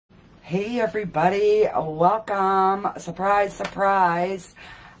Hey everybody, welcome. Surprise, surprise.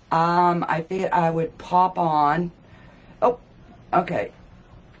 I figured I would pop on. Oh, okay.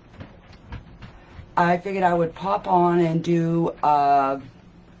 I figured I would pop on and do a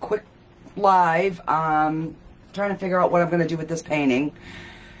quick live. Trying to figure out what I'm going to do with this painting.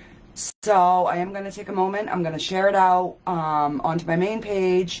 So I am going to take a moment. I'm going to share it out onto my main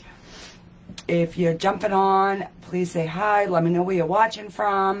page. If you're jumping on, please say hi. Let me know where you're watching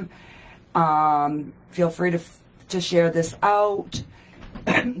from. Feel free to share this out.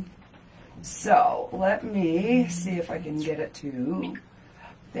 So let me see if I can get it to,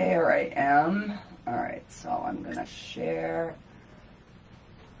 there I am. All right, so I'm gonna share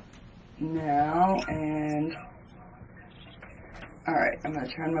now, and all right, I'm gonna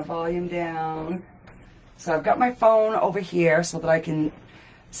turn my volume down. So I've got my phone over here so that I can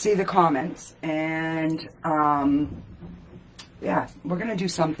see the comments, and yeah, we're gonna do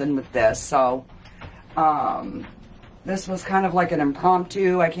something with this. So this was kind of like an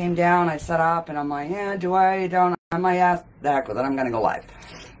impromptu. I came down, I set up, and I'm like, yeah, do I, don't I might ask the heck with it, I'm gonna go live.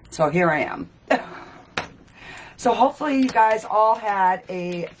 So here I am. So hopefully you guys all had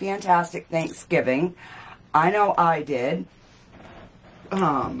a fantastic Thanksgiving. I know I did.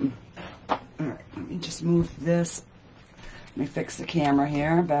 All right, let me just move this. Let me fix the camera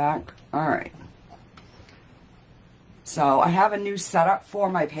here, back. All right. So I have a new setup for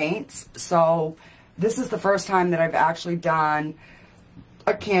my paints. So this is the first time that I've actually done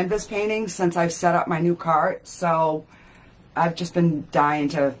a canvas painting since I've set up my new cart. So I've just been dying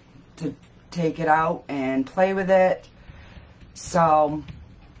to take it out and play with it. So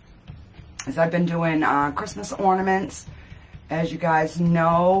as I've been doing Christmas ornaments, as you guys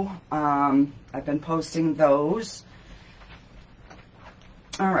know, I've been posting those.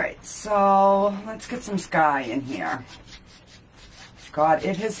 All right, so let's get some sky in here. God,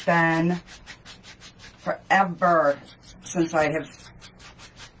 it has been forever since I have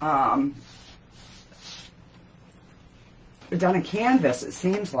done a canvas, it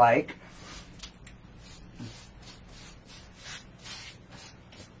seems like.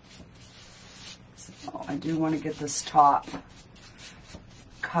 So I do want to get this top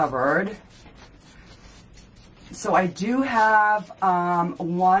covered. So I do have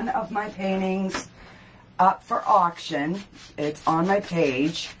one of my paintings up for auction. It's on my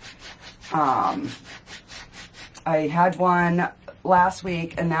page. I had one last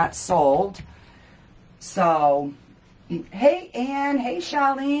week and that sold. So, hey Ann, hey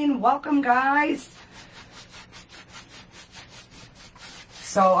Charlene, welcome guys.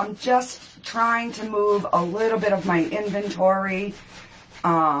 So I'm just trying to move a little bit of my inventory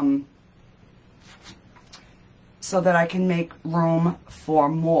so that I can make room for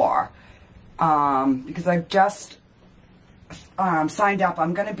more. Because I've just signed up.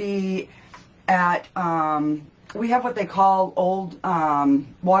 I'm going to be at, we have what they call old,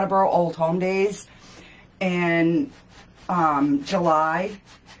 Waterboro Old Home Days in July.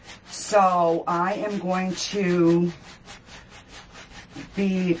 So I am going to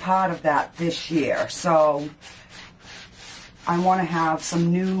be part of that this year. So I want to have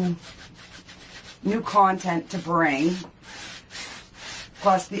some new content to bring.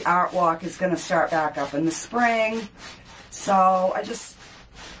 Plus the art walk is going to start back up in the spring. So I just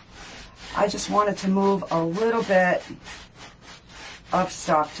wanted to move a little bit of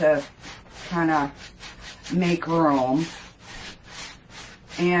stuff to kind of make room.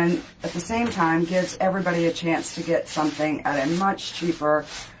 And at the same time gives everybody a chance to get something at a much cheaper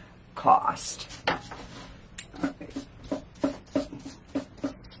cost.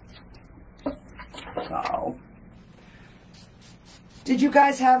 So, did you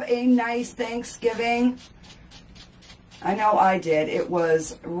guys have a nice Thanksgiving? I know I did. It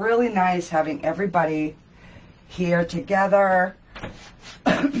was really nice having everybody here together.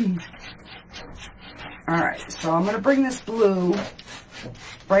 Alright, so I'm going to bring this blue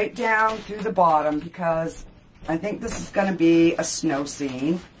right down through the bottom because I think this is going to be a snow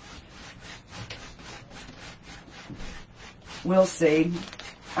scene. We'll see.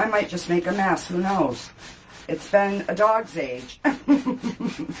 I might just make a mess. Who knows? It's been a dog's age.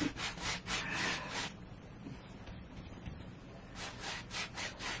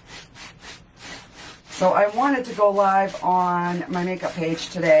 So I wanted to go live on my makeup page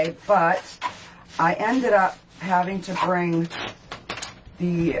today, but I ended up having to bring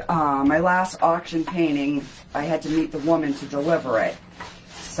the my last auction painting. I had to meet the woman to deliver it.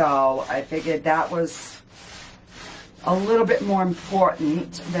 So I figured that was a little bit more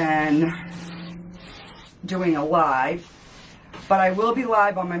important than doing a live. But I will be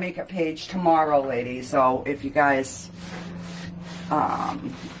live on my makeup page tomorrow, ladies. So if you guys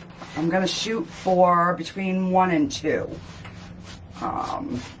I'm going to shoot for between 1 and 2. All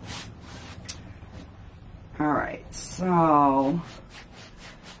right, so I'll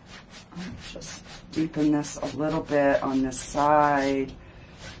just deepen this a little bit on this side.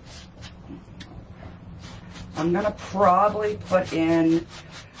 I'm going to probably put in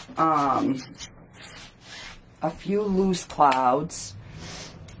a few loose clouds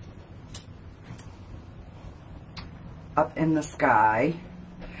up in the sky.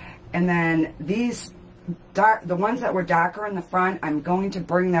 And then these the ones that were darker in the front, I'm going to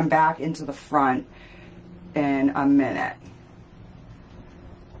bring them back into the front in a minute.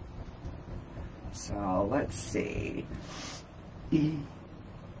 So let's see.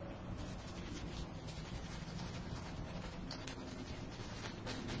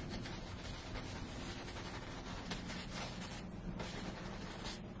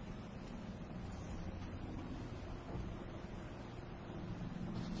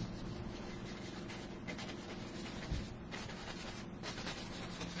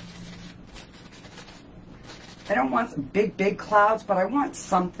 I don't want big clouds, but I want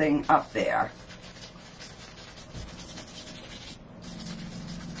something up there.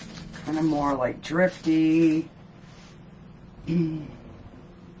 Kind of more like drifty.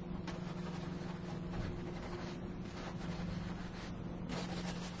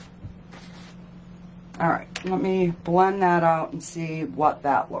 All right, let me blend that out and see what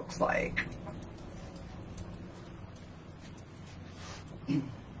that looks like.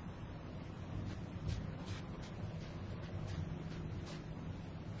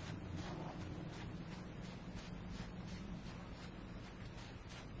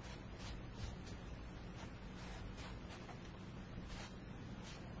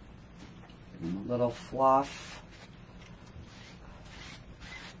 A little fluff.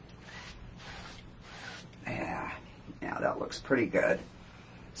 Yeah, that looks pretty good.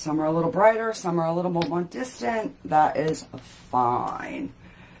 Some are a little brighter, some are a little more distant. That is fine.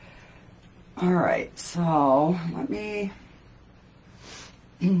 All right, so let me...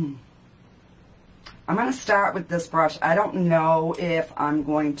 I'm going to start with this brush. I don't know if I'm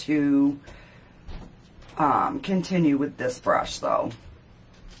going to continue with this brush, though.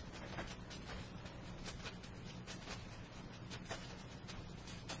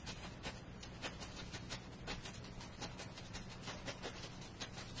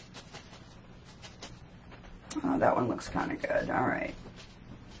 Oh, that one looks kind of good. All right.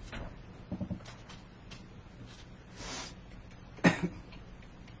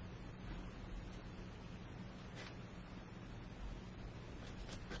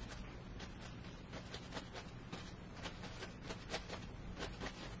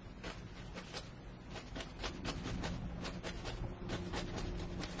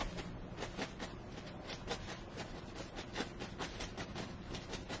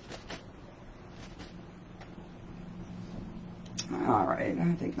 All right,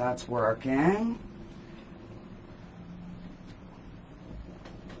 I think that's working.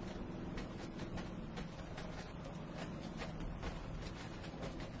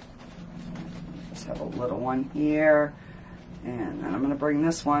 Just have a little one here, and then I'm going to bring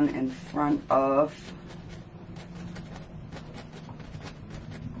this one in front of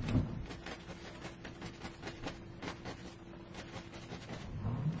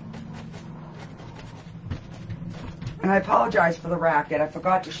And I apologize for the racket. I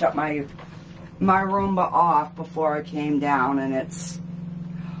forgot to shut my Roomba off before I came down, and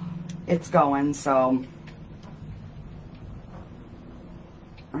it's going, so.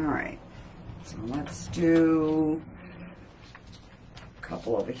 All right, so let's do a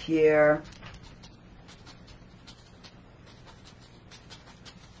couple over here.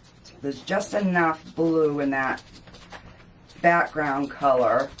 So there's just enough blue in that background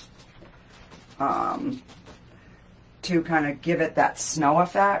color to kind of give it that snow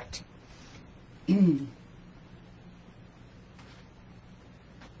effect.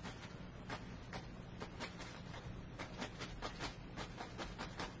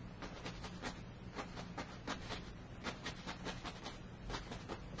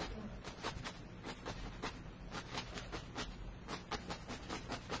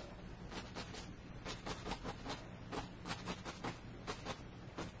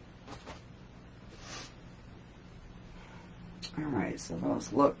 All right, so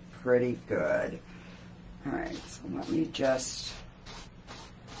those look pretty good. All right, so let me just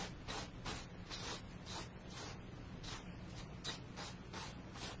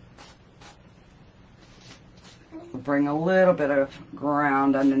bring a little bit of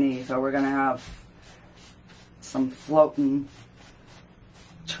ground underneath, or we're going to have some floating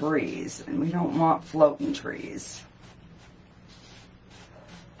trees, and we don't want floating trees.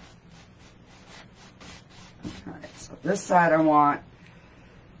 Alright, so this side I want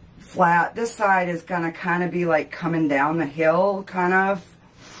flat. This side is going to kind of be like coming down the hill, kind of.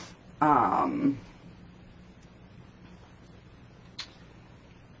 Alright,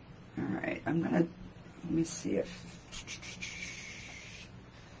 I'm going to, let me see if,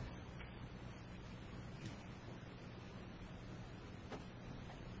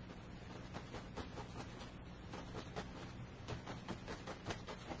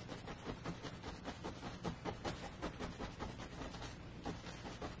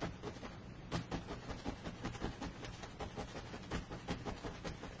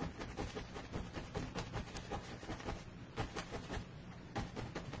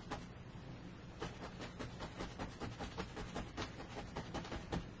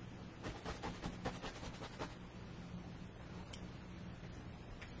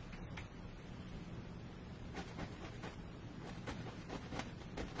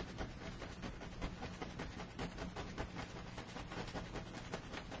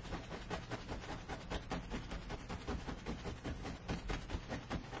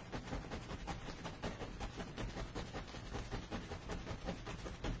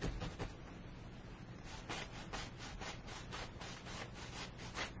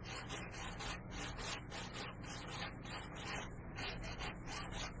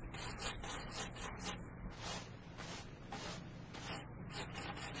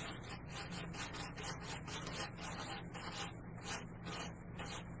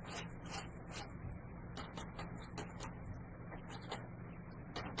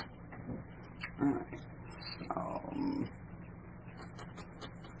 alright,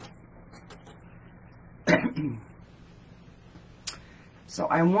 so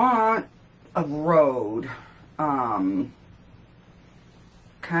I want a road, kind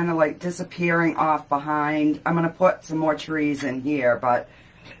of like disappearing off behind. I'm going to put some more trees in here, but,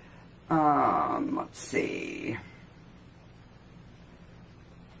 let's see.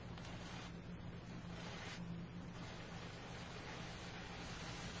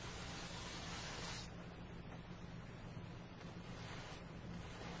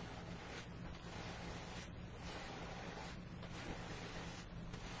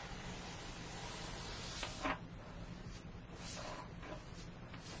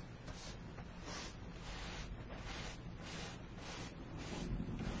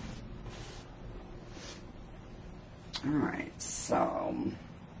 Alright, so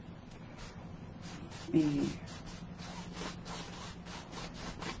let me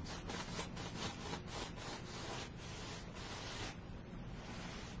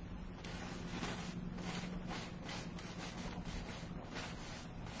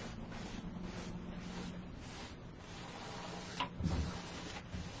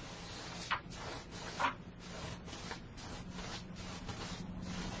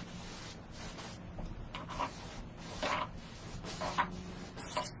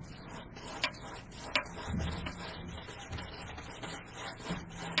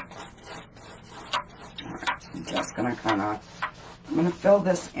just gonna I'm gonna fill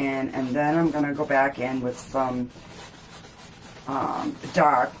this in, and then I'm gonna go back in with some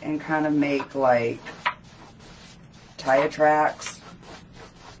dark and kind of make like tire tracks.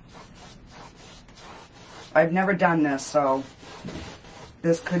 I've never done this, so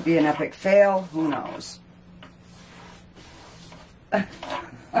this could be an epic fail. Who knows?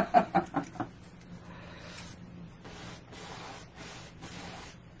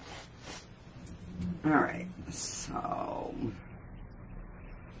 Alright, so,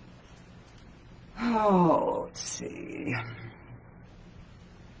 let's see.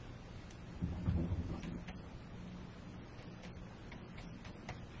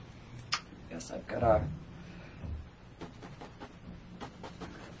 Guess I've got to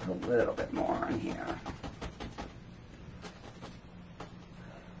put a little bit more on here.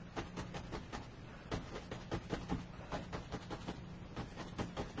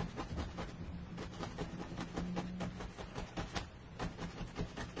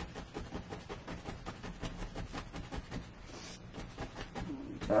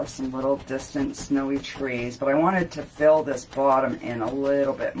 Some little distant snowy trees, but I wanted to fill this bottom in a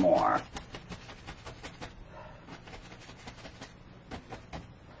little bit more.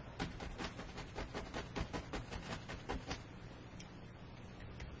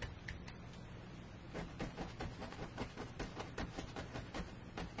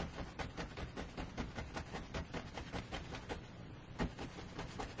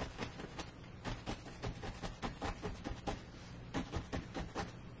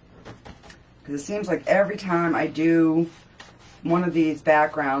 It seems like every time I do one of these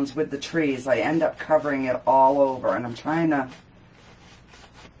backgrounds with the trees, I end up covering it all over, and I'm trying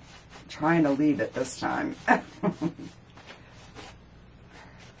trying to leave it this time. Alright.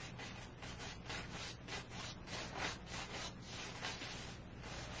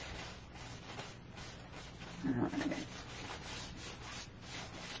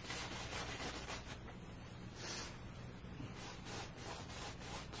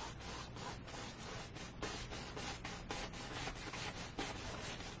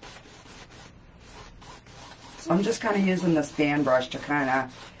 So I'm just kind of using this fan brush to kind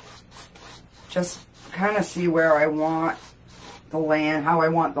of see where I want the land, how I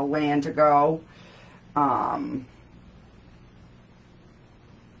want the land to go. Alright,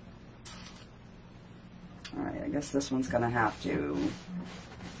 I guess this one's going to have to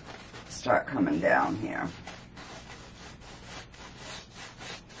start coming down here.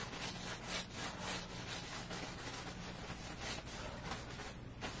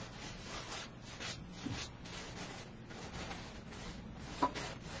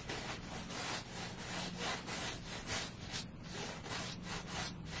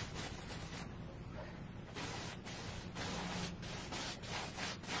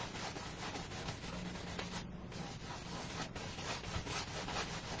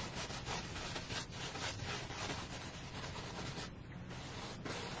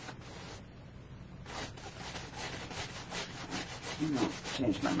 No,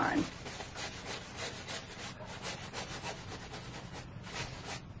 changed my mind.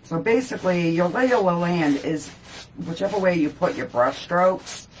 So basically, your lay of the land is whichever way you put your brush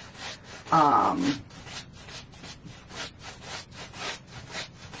strokes. Alright,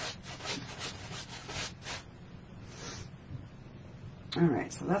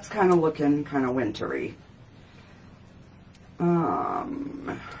 so that's kind of looking kind of wintry. I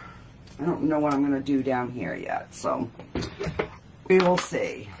don't know what I'm going to do down here yet, so we will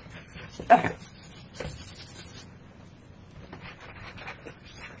see.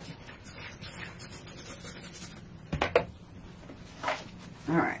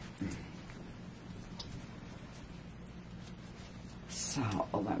 Alright. So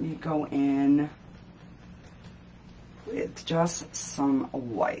let me go in with just some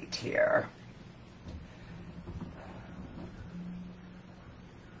white here.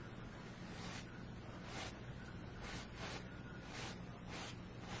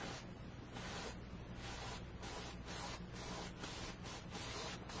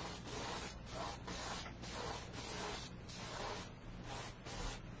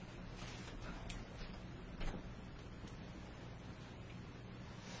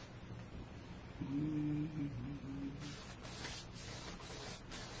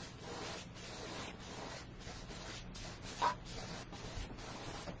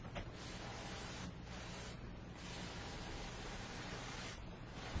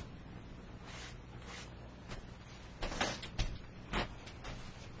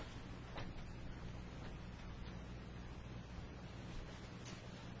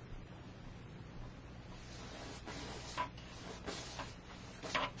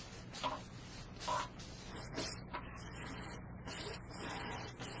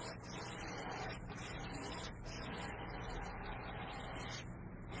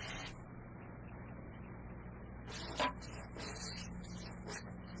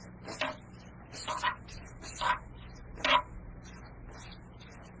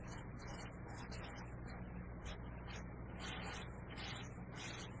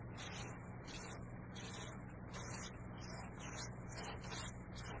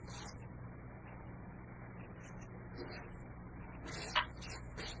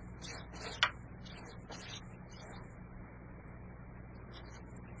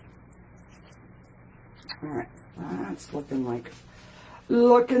 Alright, that's looking like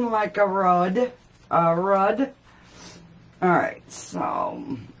a rud. Alright, so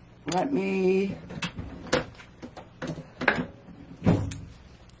let me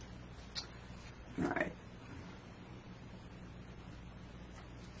alright.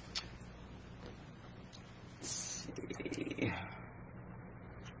 Let's see.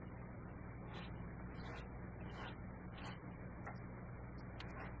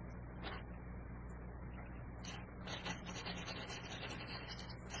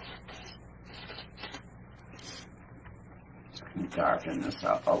 Darken this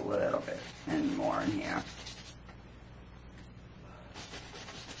up a little bit and more in here.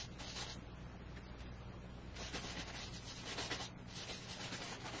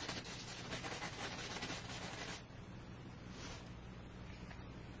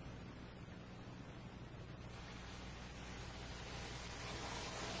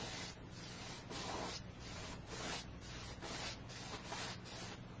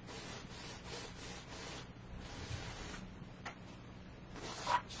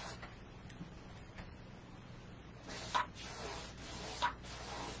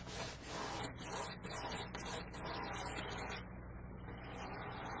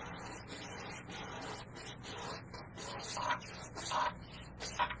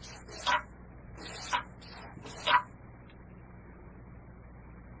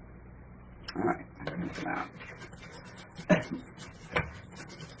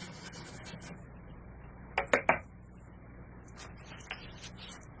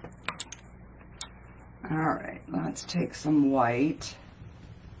 All right, let's take some white.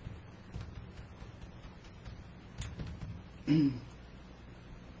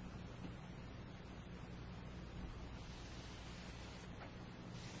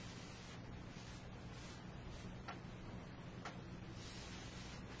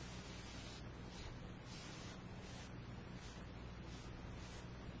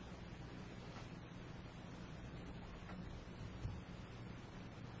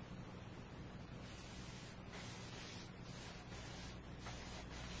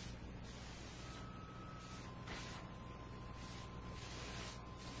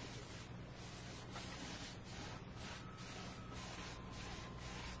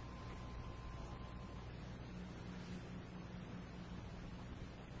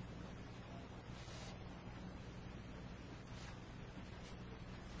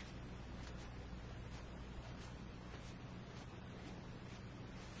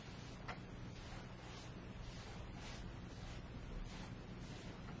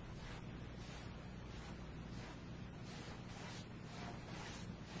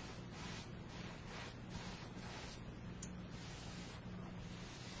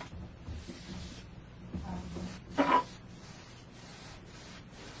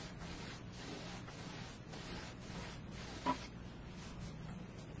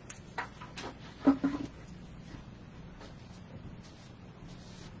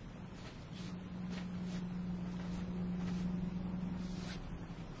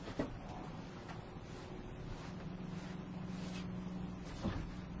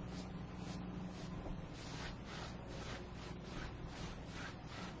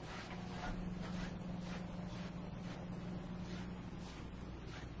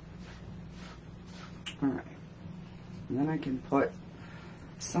 All right, and then I can put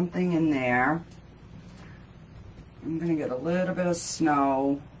something in there. I'm gonna get a little bit of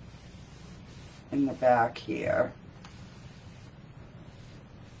snow in the back here.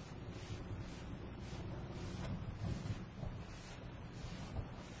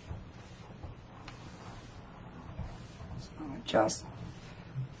 So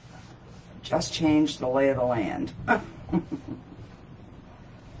just changed the lay of the land.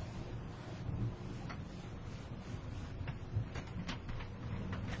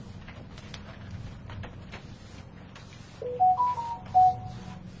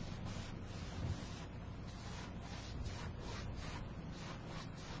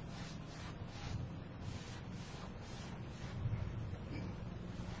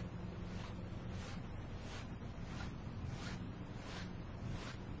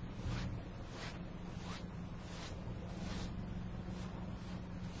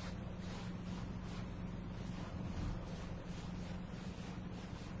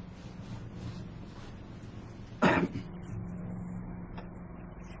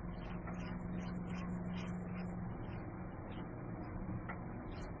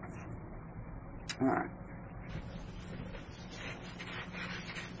 All right.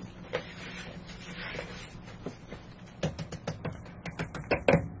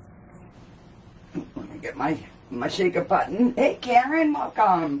 Let me get my shaker button. Hey, Karen,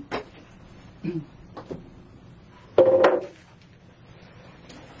 welcome. Get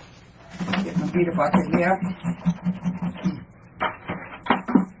my beater bucket here.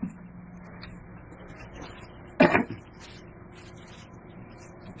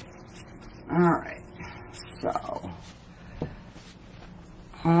 All right, so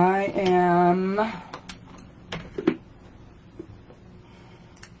I am, let's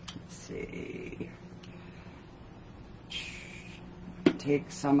see, take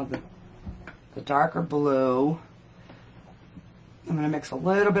some of the darker blue. I'm going to mix a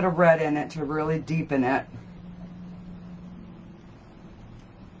little bit of red in it to really deepen it.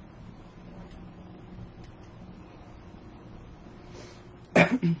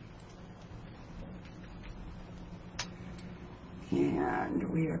 And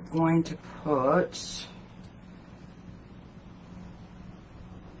we are going to put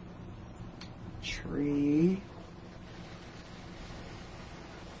tree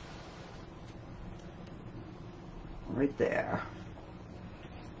right there.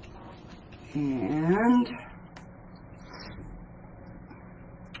 And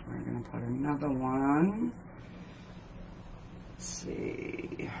we're going to put another one. Let's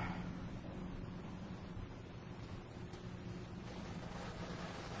see.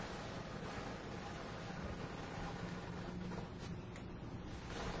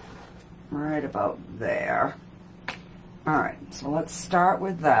 Right about there. All right, so let's start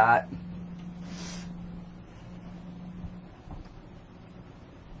with that.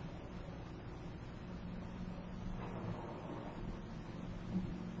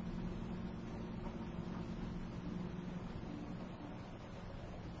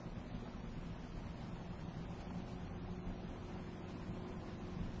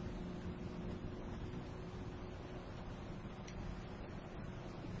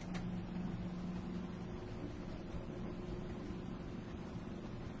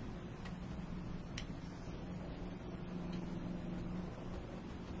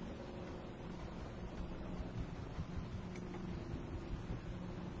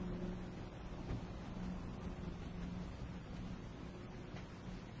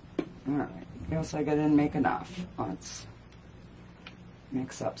 Alright, guess I didn't make enough. Let's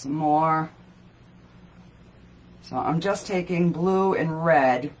mix up some more. So I'm just taking blue and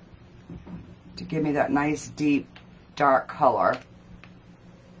red to give me that nice deep dark color.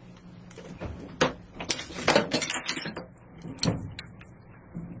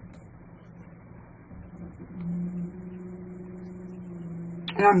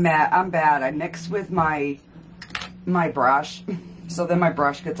 And I'm bad. I mixed with my brush, so then my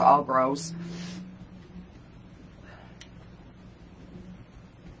brush gets all gross.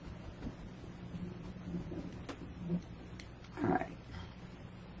 Alright.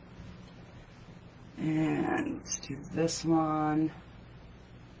 And let's do this one.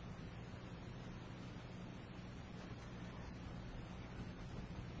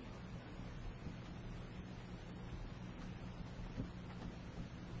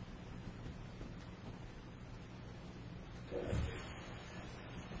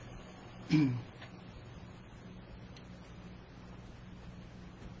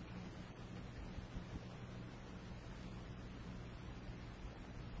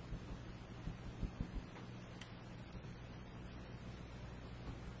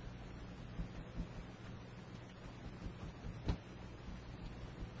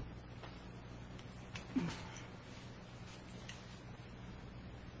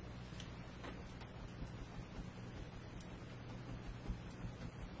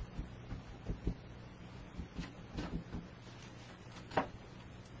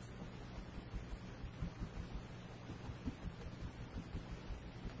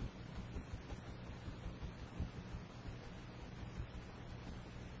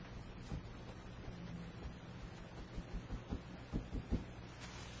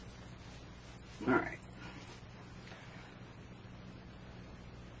 Alright.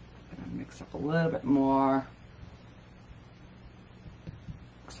 Mix up a little bit more.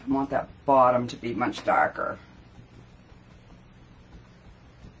 Because I want that bottom to be much darker.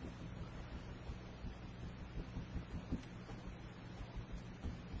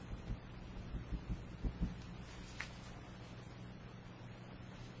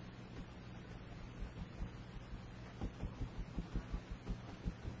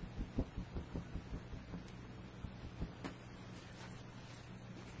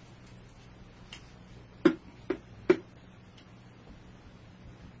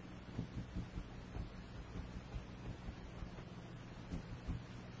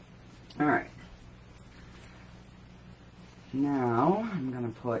 Alright, now I'm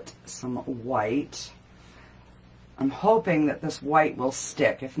going to put some white. I'm hoping that this white will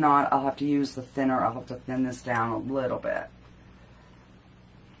stick. If not, I'll have to use the thinner. I'll have to thin this down a little bit.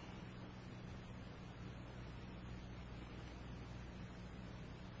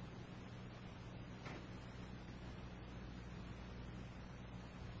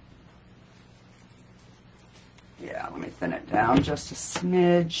 Yeah, let me thin it down just a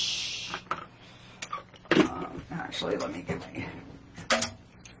smidge. Actually, let me get my...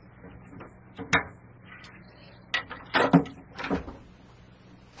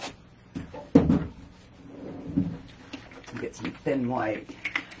 Get some thin white.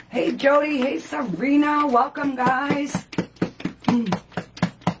 Hey, Jody. Hey, Serena. Welcome, guys.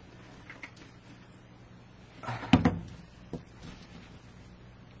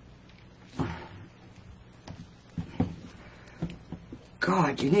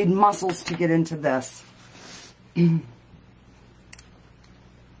 God, you need muscles to get into this. Alright.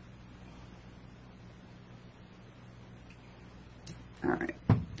 I'm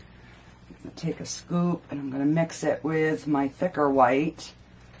going to take a scoop and I'm going to mix it with my thicker white.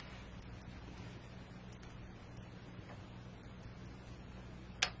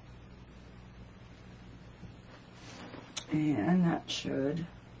 And that should...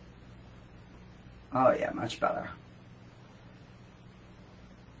 Oh yeah, much better.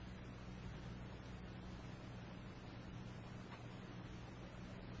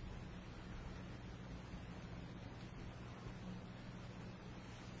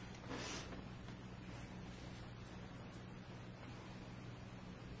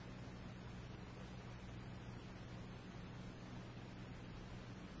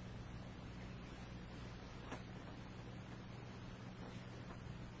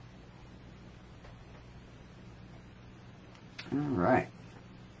 All right.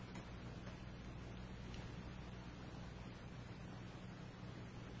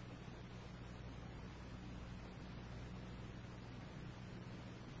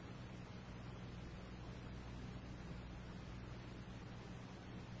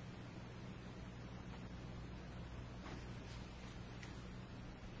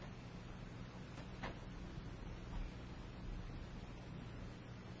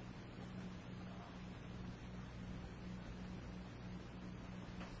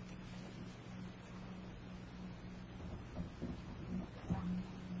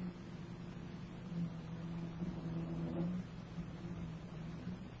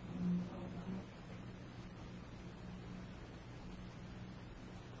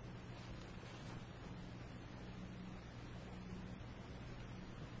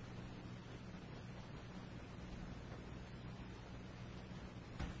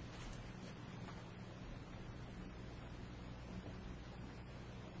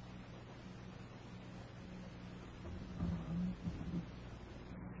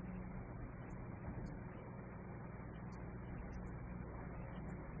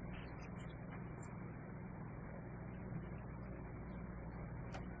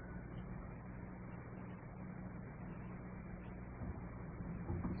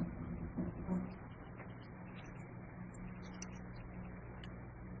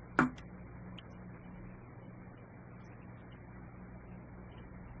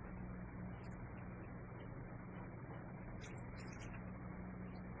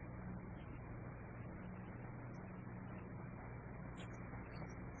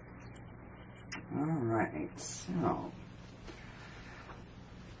 All right, so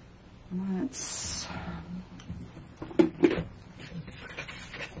let's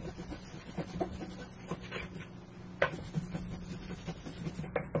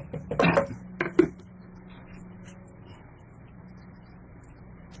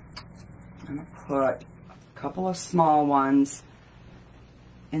I'm gonna put a couple of small ones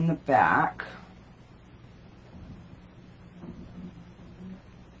in the back.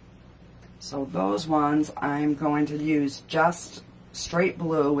 So those ones I'm going to use just straight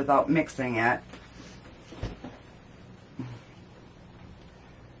blue without mixing it.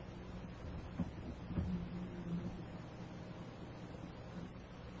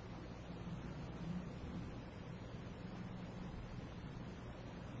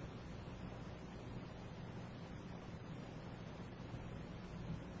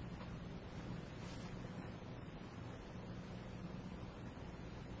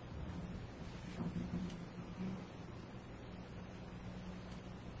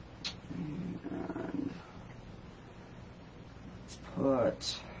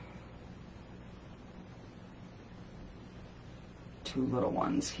 Put 2 little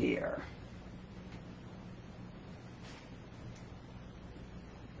ones here.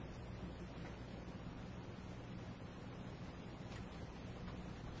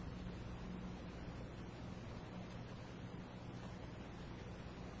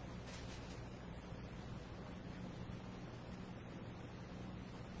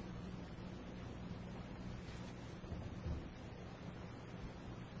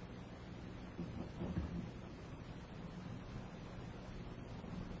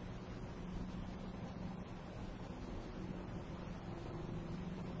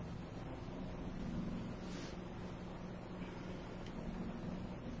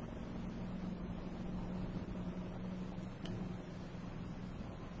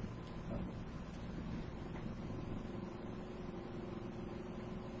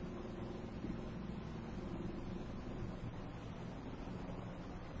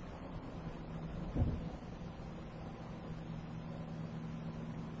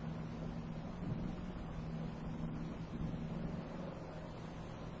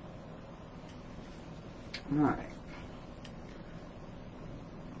 All right.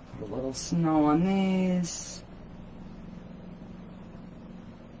 Put a little snow on these.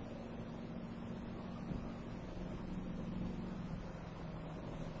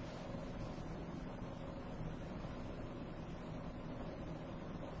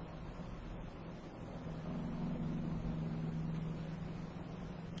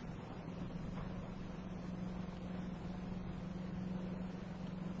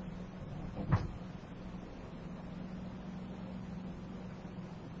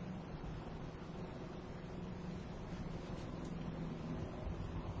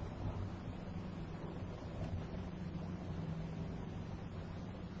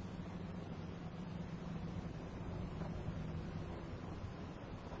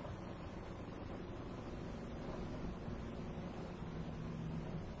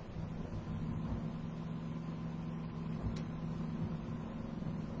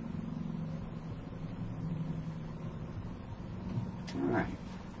 All right.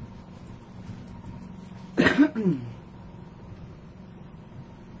 I'm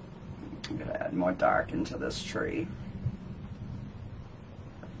going to add more dark into this tree.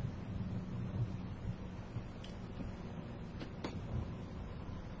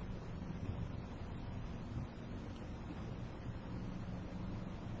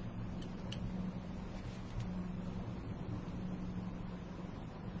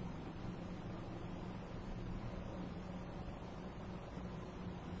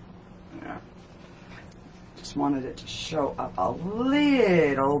 Wanted it to show up a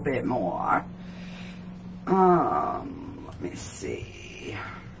little bit more. Let me see.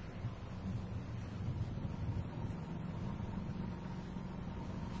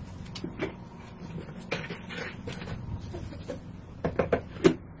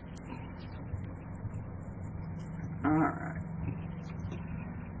 All right.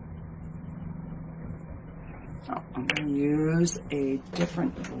 So I'm going to use a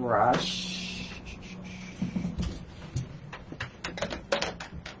different brush.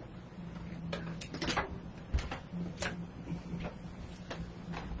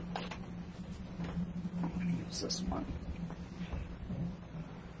 This one.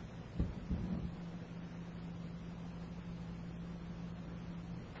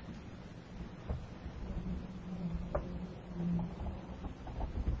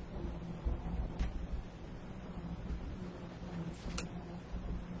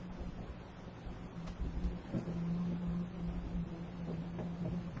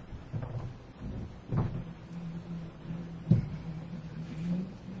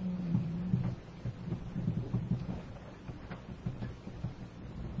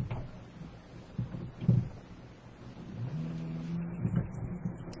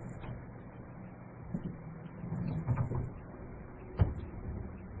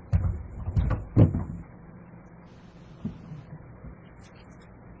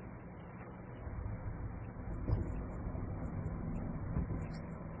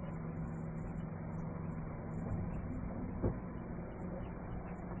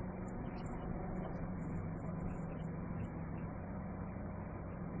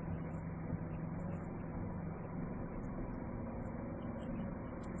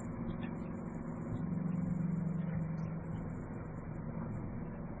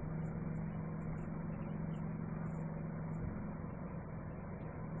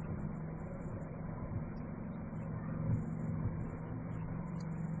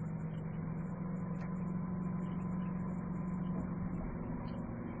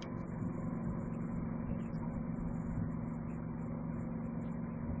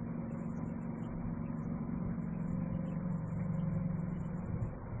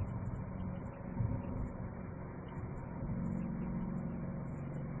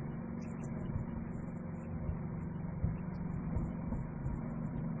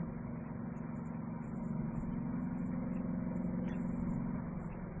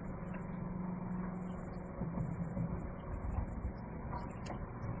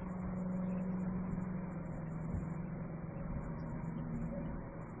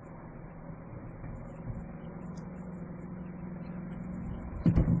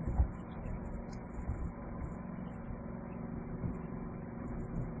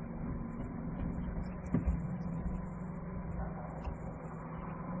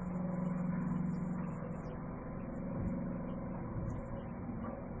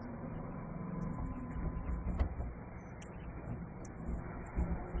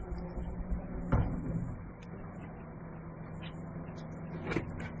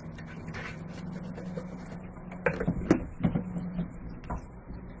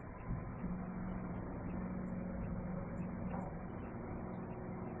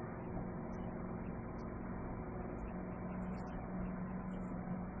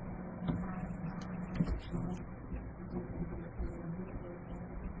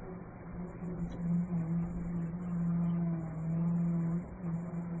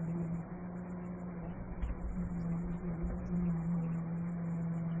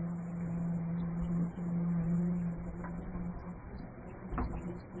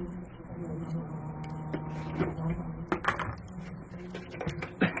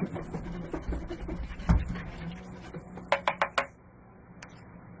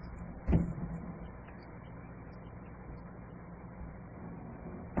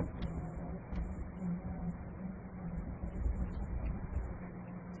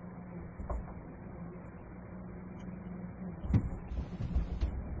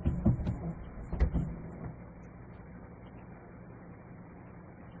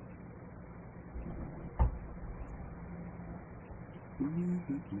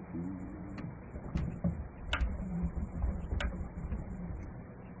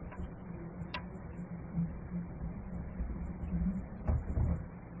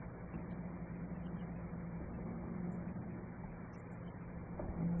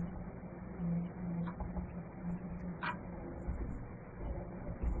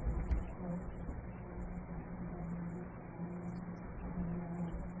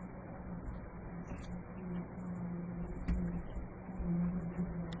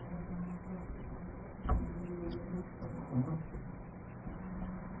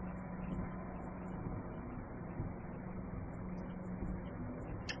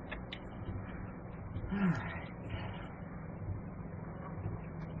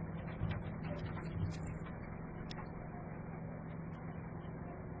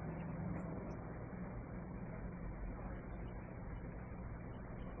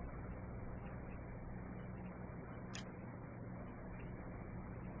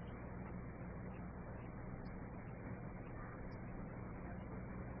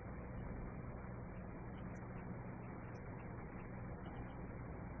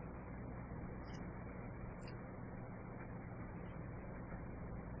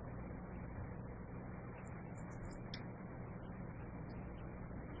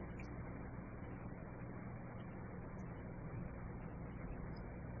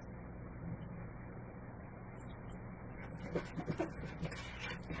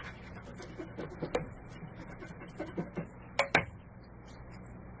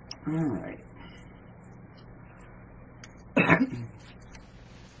 All right.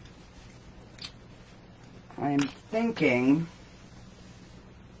 I'm thinking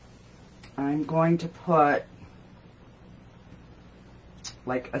I'm going to put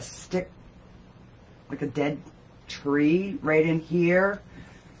like a stick, like a dead tree right in here.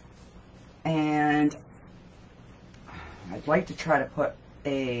 And I'd like to try to put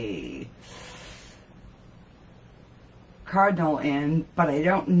a cardinal in, but I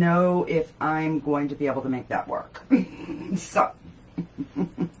don't know if I'm going to be able to make that work. So,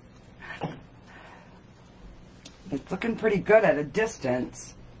 it's looking pretty good at a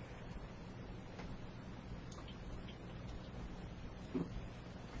distance.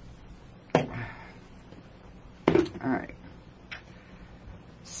 All right.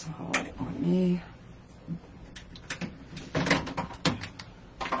 So, let me...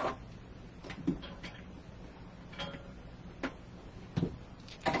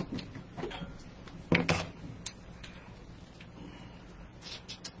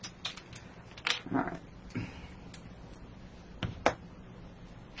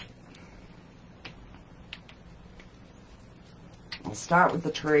 We'll start with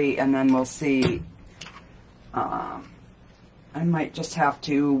the tree and then we'll see. I might just have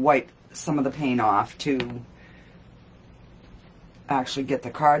to wipe some of the paint off to actually get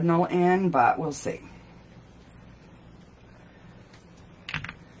the cardinal in, but we'll see.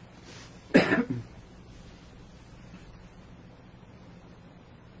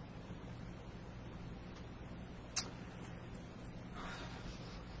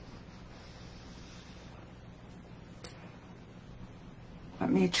 Let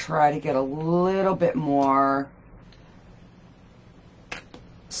me try to get a little bit more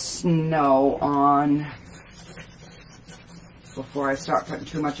snow on before I start putting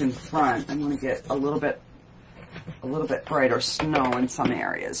too much in front. I'm going to get a little bit brighter snow in some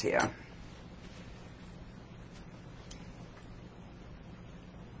areas here.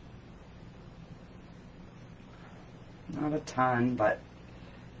 Not a ton, but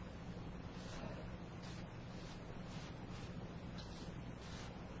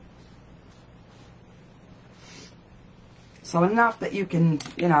so enough that you can,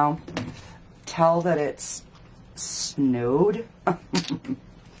 you know, tell that it's snowed.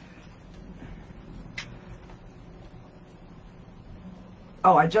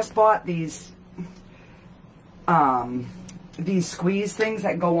 Oh, I just bought these squeeze things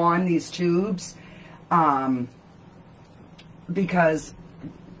that go on these tubes, because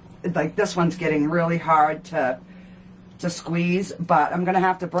like this one's getting really hard to squeeze, but I'm gonna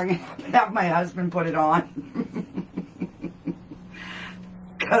have to bring it up and have my husband put it on.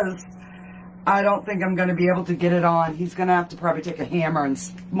 Because I don't think I'm going to be able to get it on. He's going to have to probably take a hammer and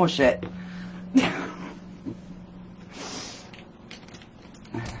smush it.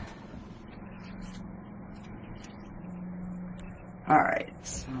 All right,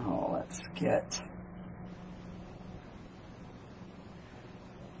 so let's get...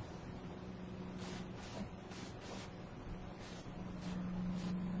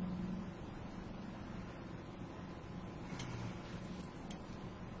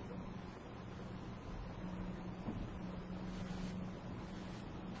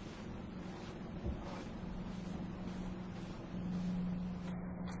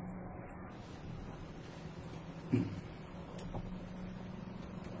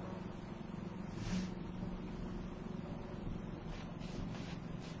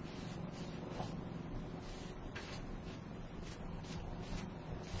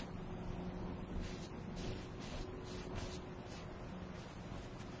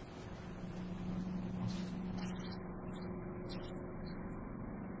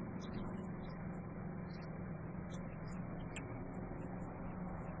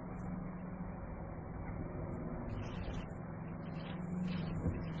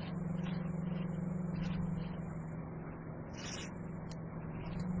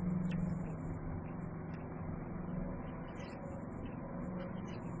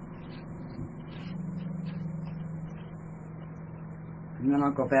 And then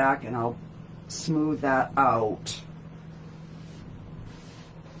I'll go back and I'll smooth that out.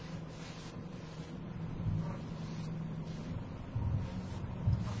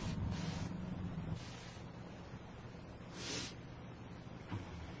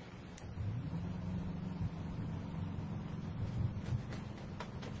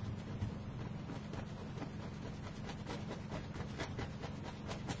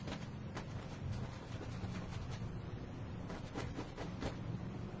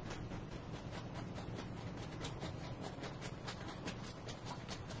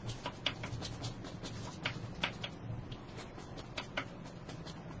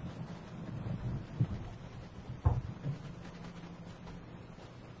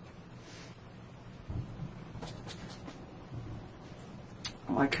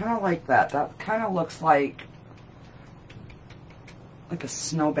 I kind of like that. That kind of looks like a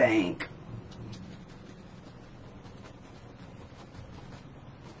snowbank.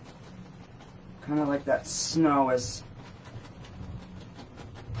 Kind of like that snow is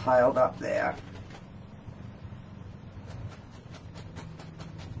piled up there.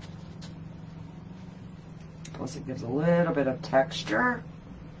 Plus it gives a little bit of texture.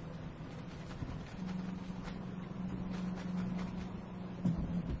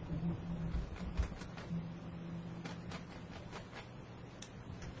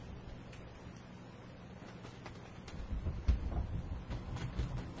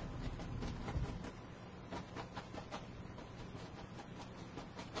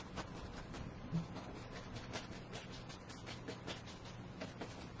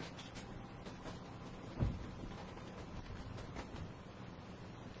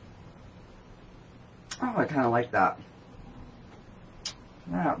 Oh, I kind of like that.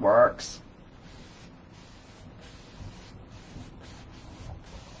 That works.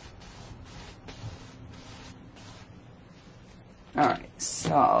 All right,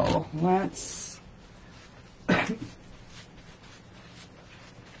 so let's...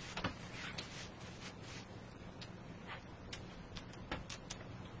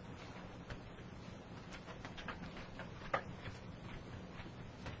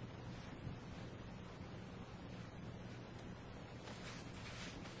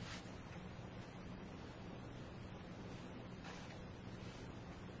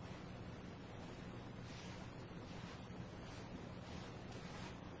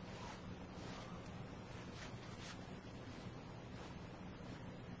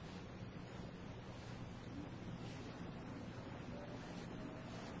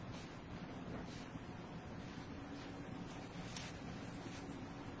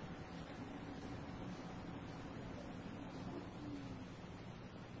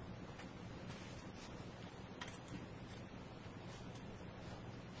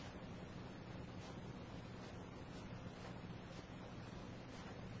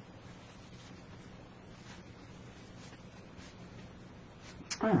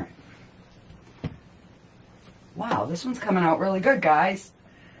 All right. Wow, this one's coming out really good, guys.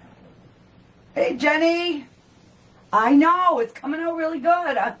 Hey, Jenny. I know, it's coming out really good.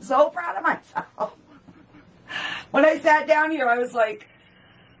 I'm so proud of myself. When I sat down here, I was like,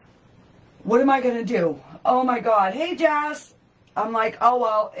 what am I going to do? Oh, my God. Hey, Jess. I'm like, oh,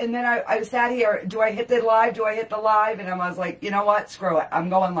 well. And then I sat here. Do I hit the live? Do I hit the live? And I was like, you know what? Screw it. I'm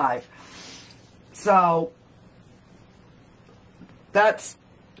going live. So that's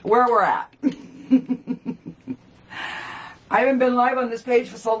where we're at. I haven't been live on this page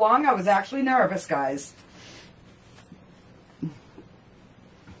for so long, I was actually nervous, guys.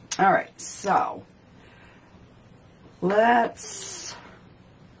 All right, so let's...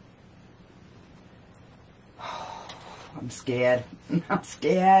 I'm scared. I'm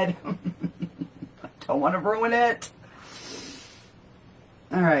scared. I don't want to ruin it.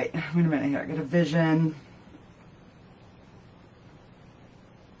 All right, wait a minute here. I got a vision.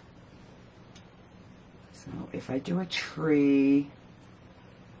 So if I do a tree,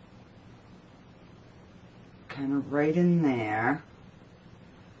 kind of right in there.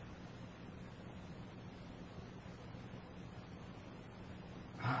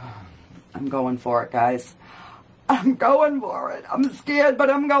 I'm going for it, guys. I'm going for it. I'm scared, but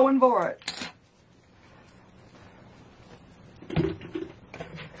I'm going for it.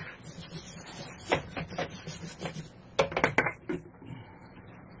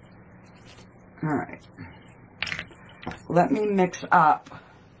 All right. Let me mix up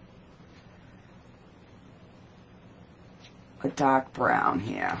a dark brown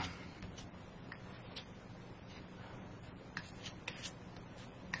here.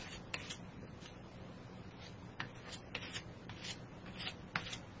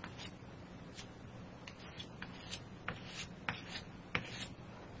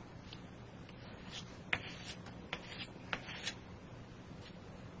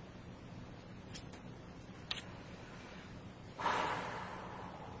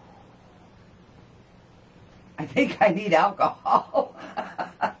 I think I need alcohol.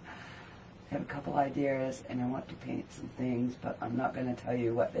 I have a couple ideas and I want to paint some things, but I'm not going to tell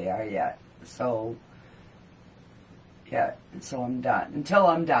you what they are yet. So, yeah, so I'm done. Until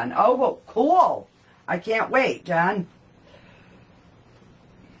I'm done. Oh, well, cool. I can't wait, John.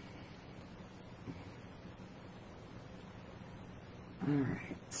 All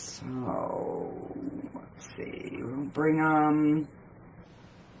right, so let's see. We'll bring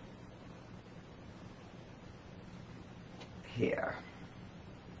here.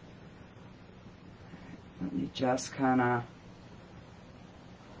 Let me just kind of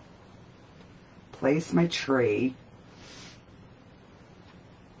place my tree.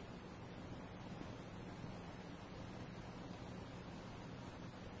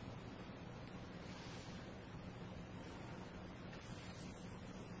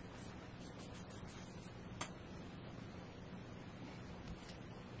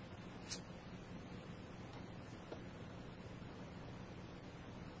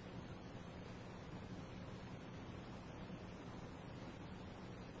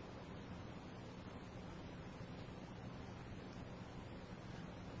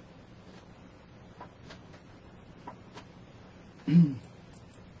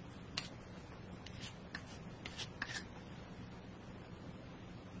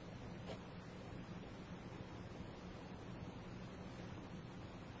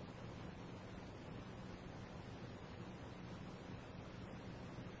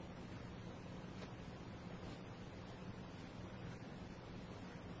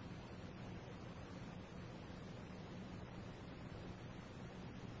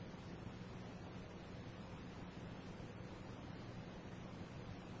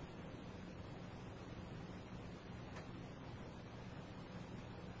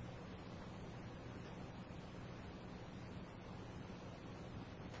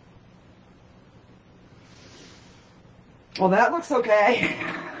 Well, that looks okay.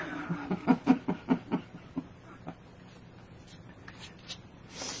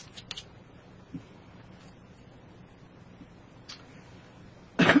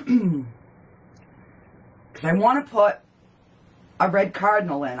 Because I want to put a red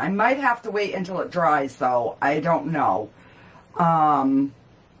cardinal in. I might have to wait until it dries, though. I don't know. Let's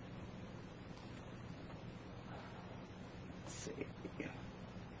see.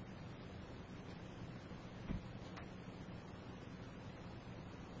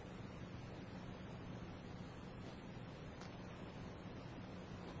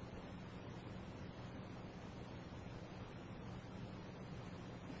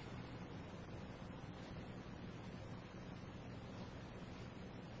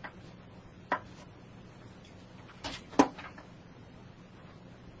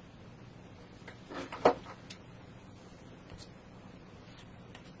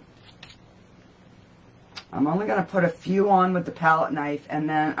 I'm only going to put a few on with the palette knife, and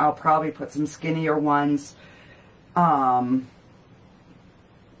then I'll probably put some skinnier ones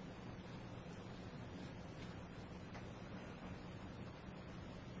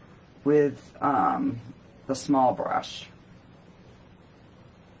with the small brush.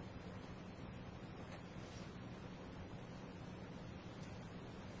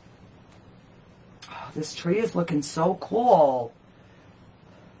 this tree is looking so cool.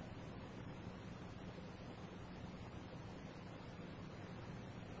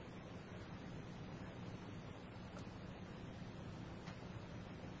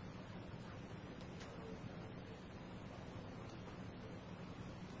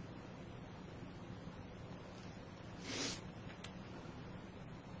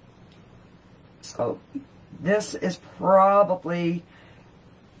 So this is probably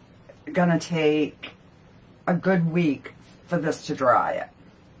gonna take a good week for this to dry,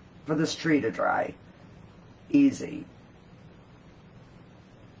 for this tree to dry. Easy.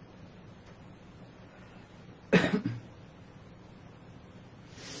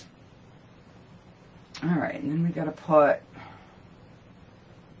 All right, and then we gotta put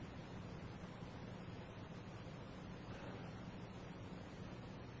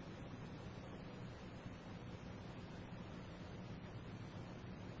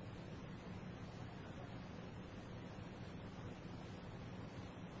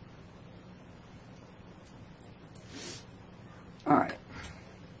all right.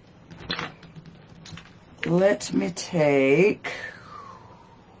 Let me take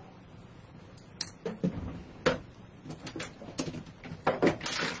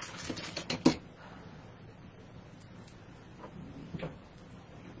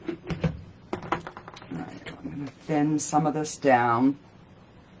thin some of this down.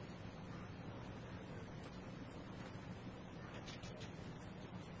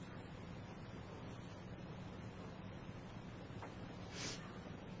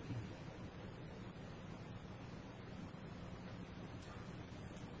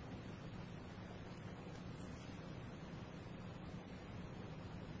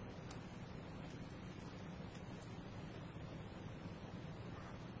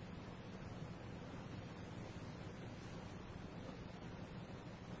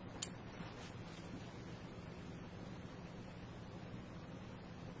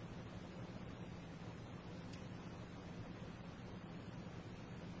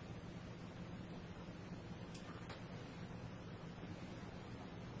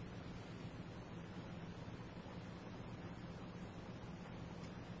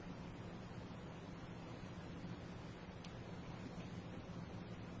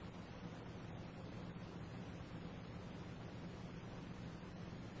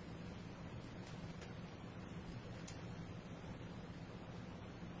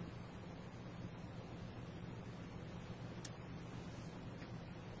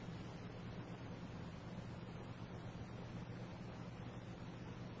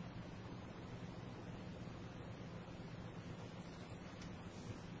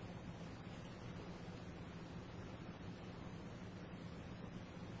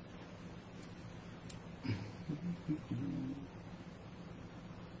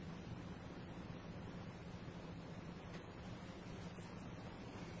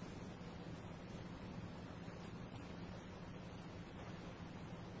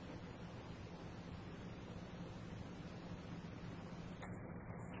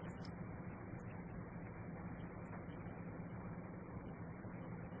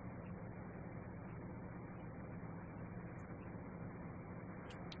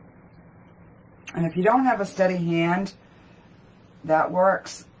 And if you don't have a steady hand, that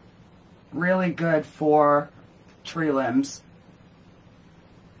works really good for tree limbs.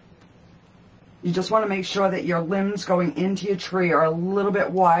 You just want to make sure that your limbs going into your tree are a little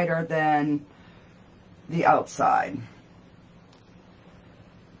bit wider than the outside.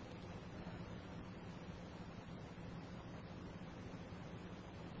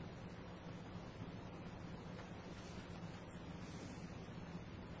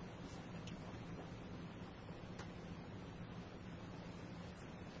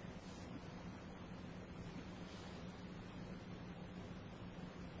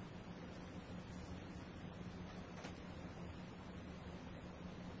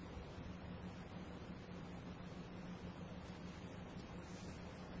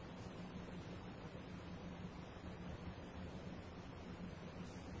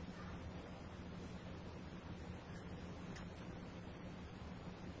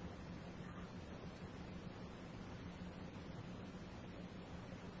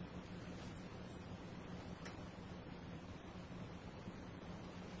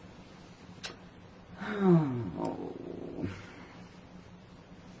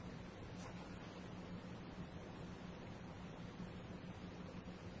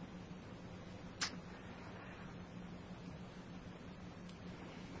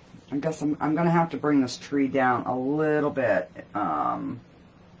 I guess I'm going to have to bring this tree down a little bit.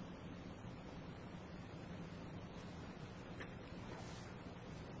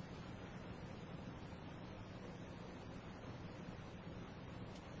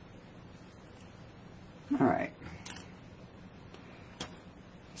 All right.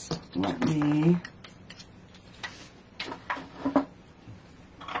 So let me...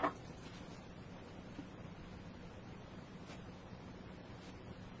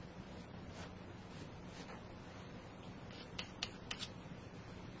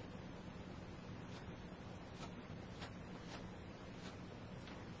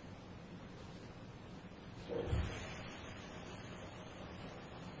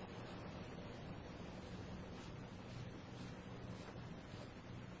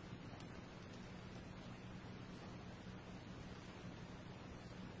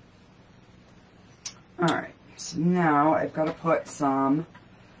 All right, so now I've got to put some,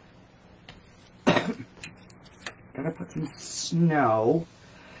 snow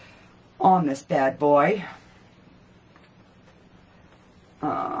on this bad boy.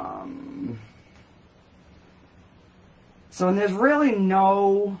 So, and there's really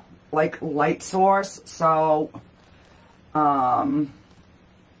no, like, light source, so,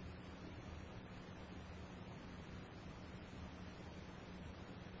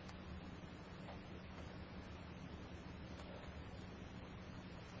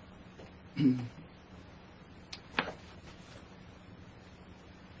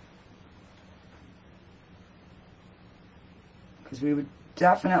 because we would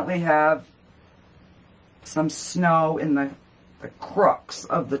definitely have some snow in the crooks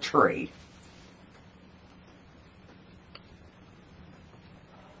of the tree.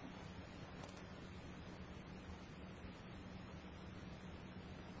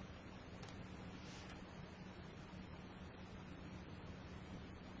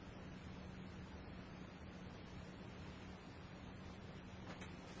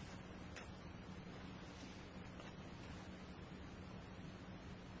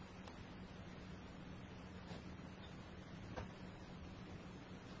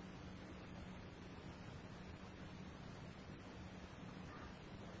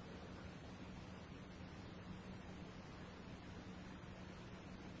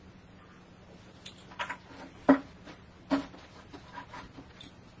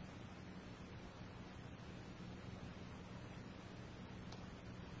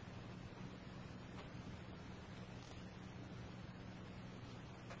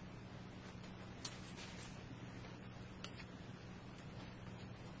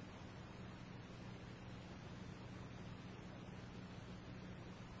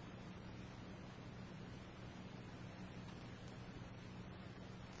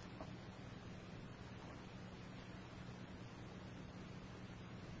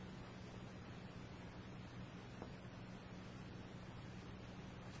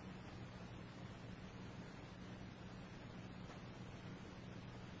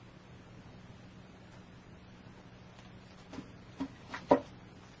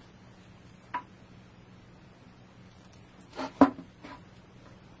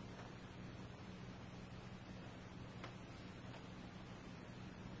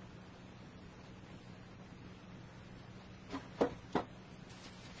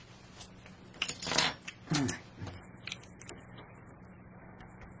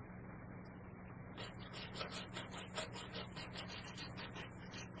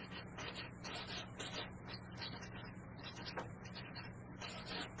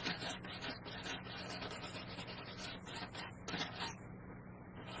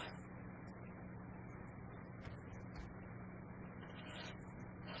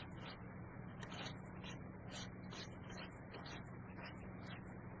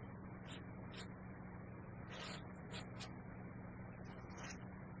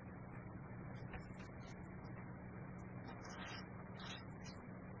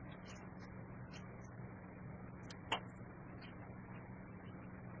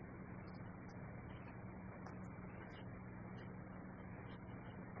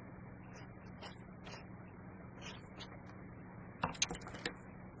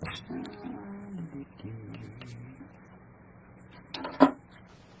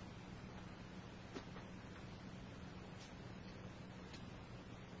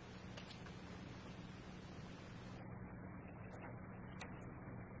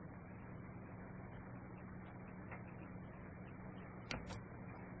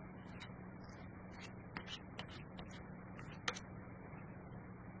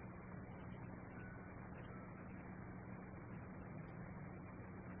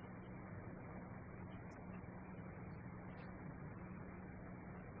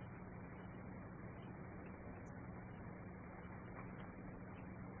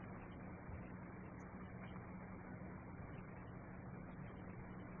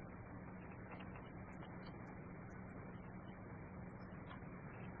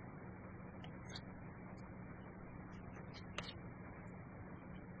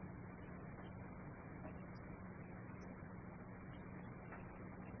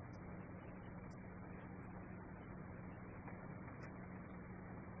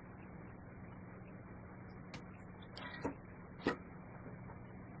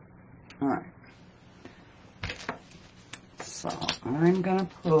 Alright. So, I'm going to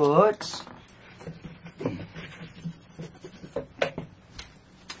put...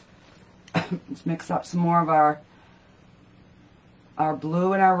 Let's mix up some more of our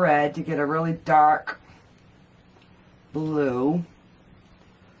blue and our red to get a really dark blue.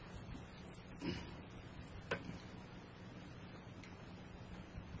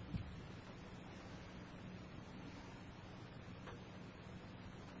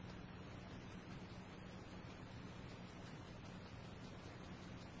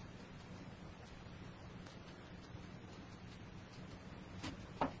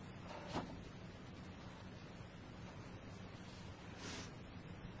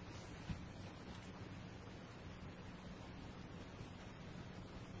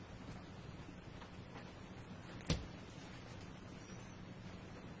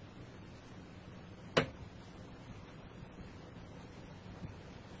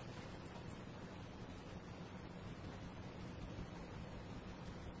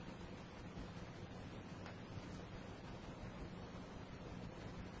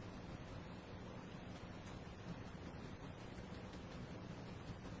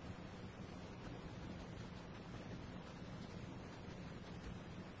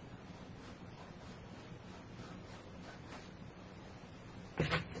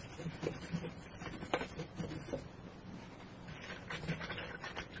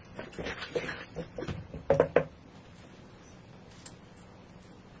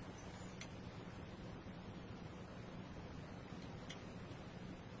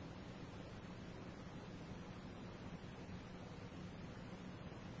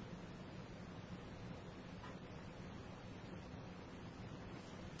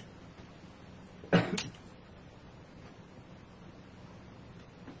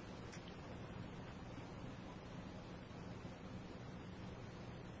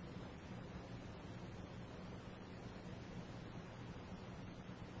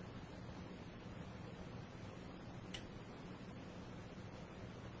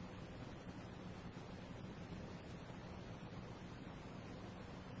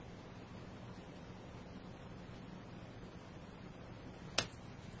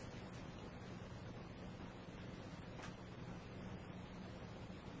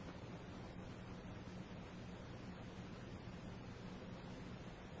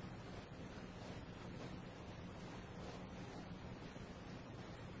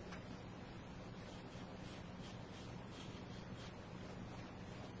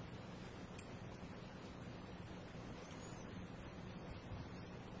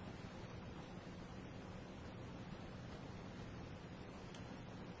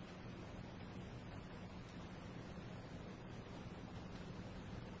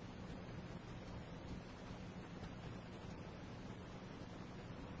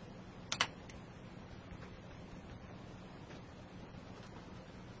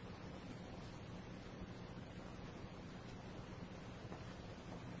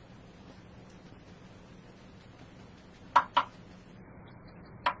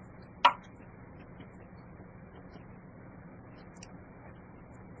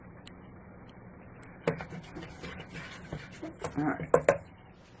 Alright. Get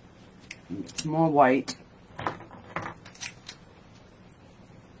some more white.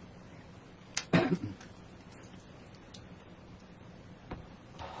 I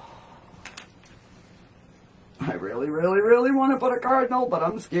really, really, really want to put a cardinal, but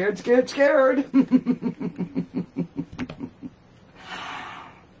I'm scared, scared, scared.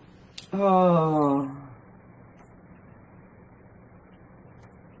 Oh.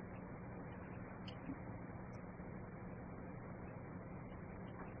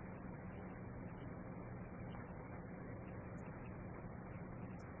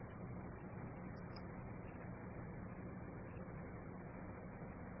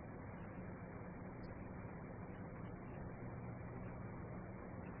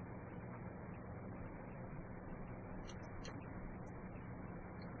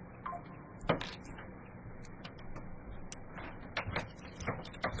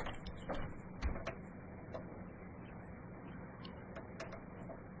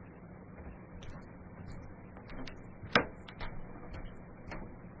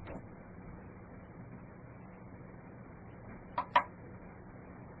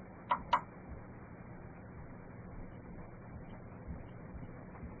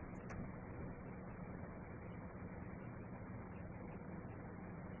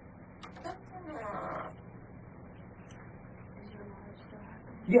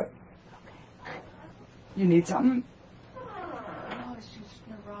 Yeah. Okay. You need something? No, it's just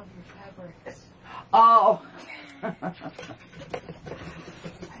gonna rub your fabrics. Oh. How's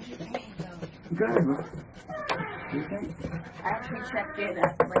your pain? good. What do you think? I actually checked in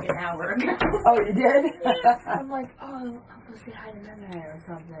like an hour ago. Oh, you did? I'm like, oh, I'll go say hi to Nana or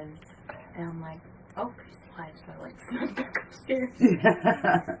something. And I'm like, oh, she's quiet, so I like snuck back upstairs.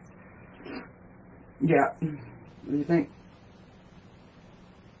 Yeah. What do you think?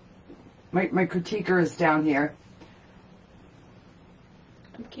 My critiquer is down here.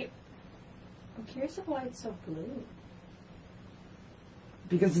 I'm curious of why it's so blue.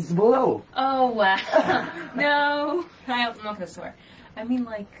 Because it's blue. Oh, wow. No. I'm not going to swear. I mean,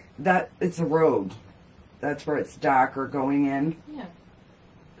 like... That, it's a road. That's where it's darker going in. Yeah.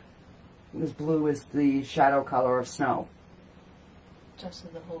 This blue is the shadow color of snow. Just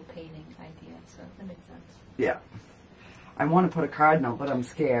of the whole painting idea, so that makes sense. Yeah. I want to put a cardinal, but I'm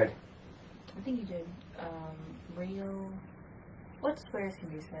scared. I think you did. Real... What swears can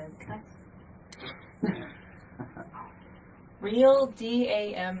be said? Can I... Real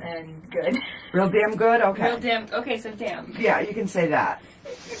D-A-M-N good. Real damn good? Okay. Real damn... Okay, so damn. Yeah, you can say that.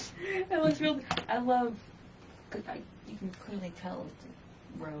 It looks real... I love... You can clearly tell it's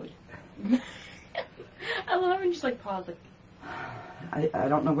a road. I love having just like pause like... I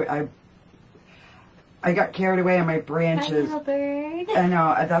don't know where... I got carried away on my branches. A little bird. I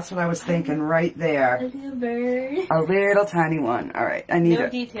know, that's what I was thinking right A there. little bird. A little tiny one. All right, I need No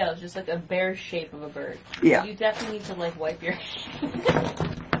it. details, just like a bare shape of a bird. Yeah. You definitely need to like wipe your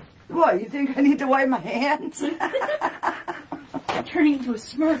What, you think I need to wipe my hands? I'm turning into a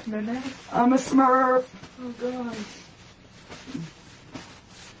smurf, man. I'm a smurf. Oh god.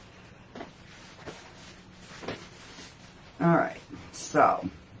 All right, so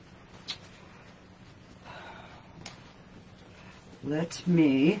let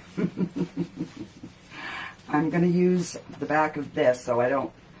me, I'm going to use the back of this so I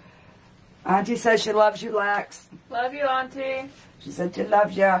don't, Auntie says she loves you, Lex. Love you, Auntie. She said she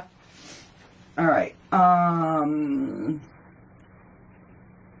loves you. All right,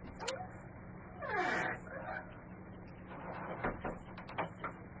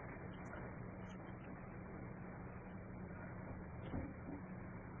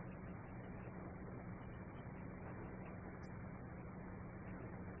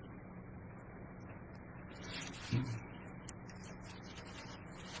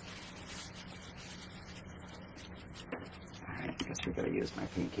 I guess we gotta use my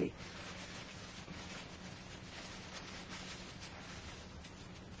pinky.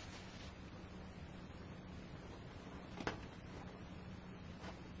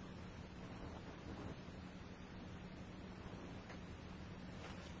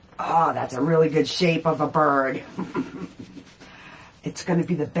 Oh, that's a really good shape of a bird. It's gonna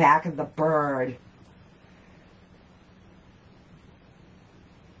be the back of the bird.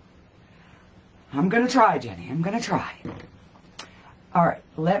 I'm gonna try, Jenny. I'm gonna try. All right,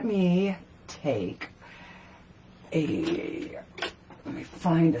 let me take let me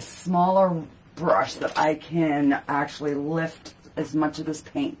find a smaller brush that I can actually lift as much of this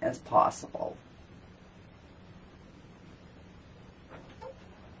paint as possible.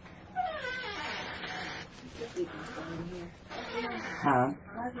 Huh?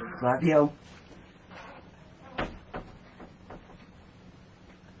 Love you.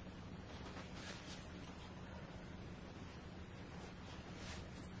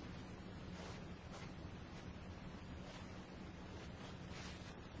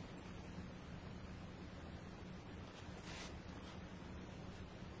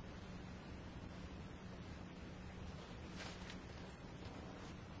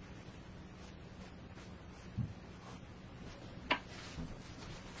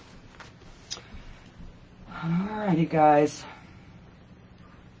 Alrighty, guys.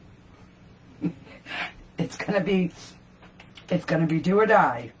 It's gonna be do or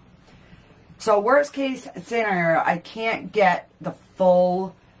die. So worst case scenario, I can't get the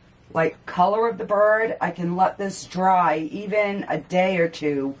full like color of the bird. I can let this dry even a day or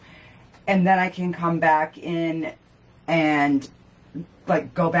two, and then I can come back in and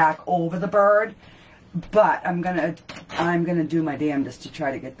like go back over the bird. But I'm gonna do my damnedest to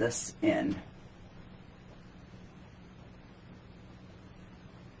try to get this in.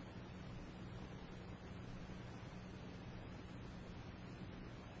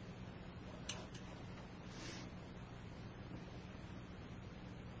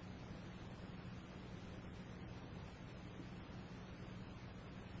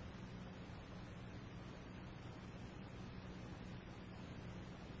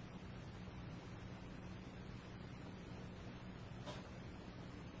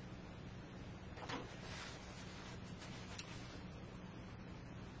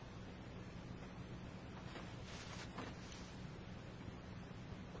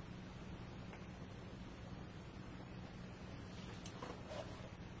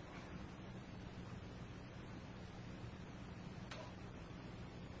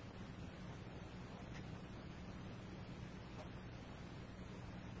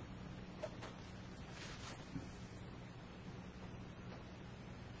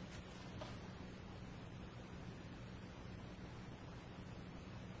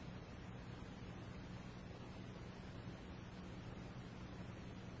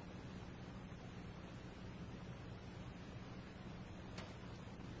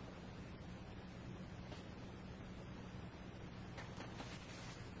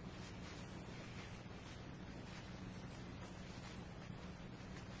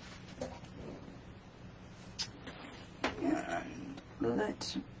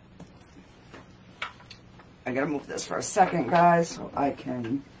 it. I gotta move this for a second, guys, so I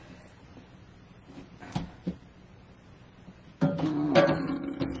can...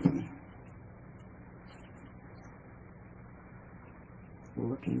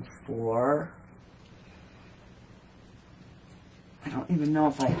 looking for... I don't even know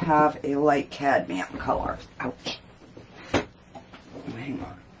if I have a light cadmium color. Ouch. Hang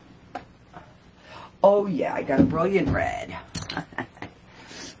on. Oh yeah, I got a brilliant red.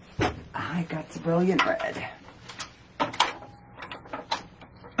 I got the brilliant red.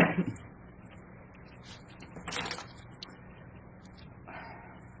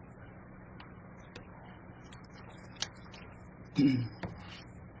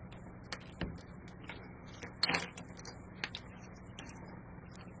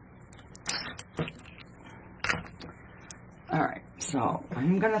 Alright, so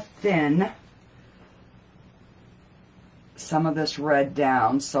I'm going to thin some of this red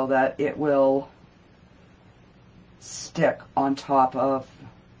down so that it will stick on top of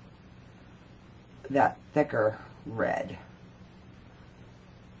that thicker red.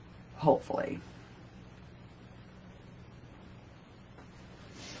 Hopefully.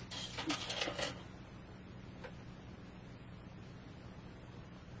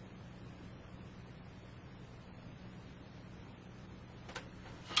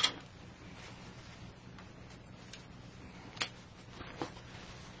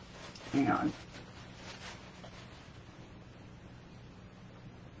 Hang on.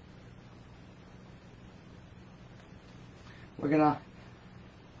 We're gonna...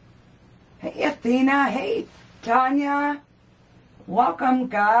 Hey, Athena. Hey, Tanya. Welcome,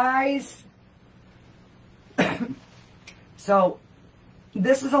 guys. So,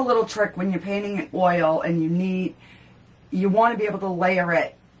 this is a little trick when you're painting in oil and you want to be able to layer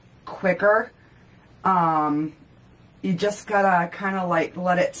it quicker. You just gotta kind of like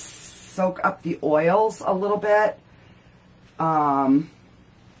let it soak up the oils a little bit.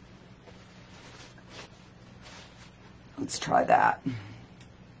 Let's try that.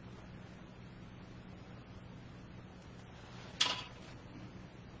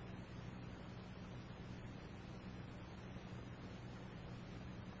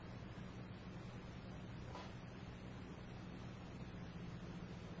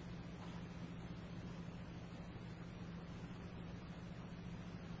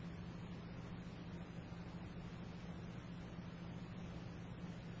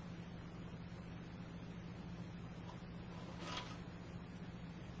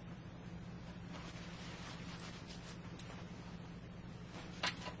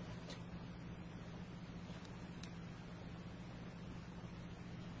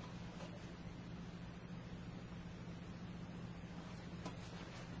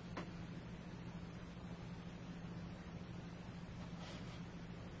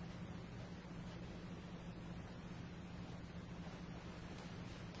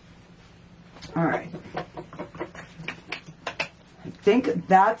 All right. I think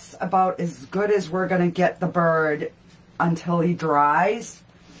that's about as good as we're going to get the bird until he dries.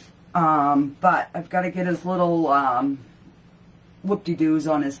 But I've got to get his little whoop-de-doos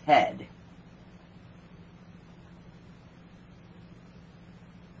on his head.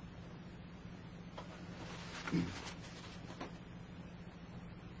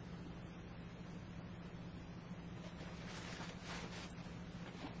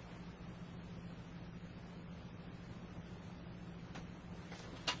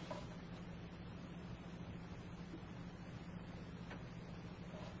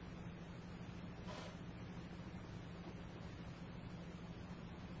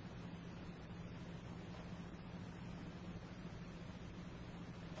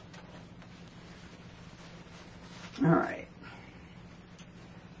 All right.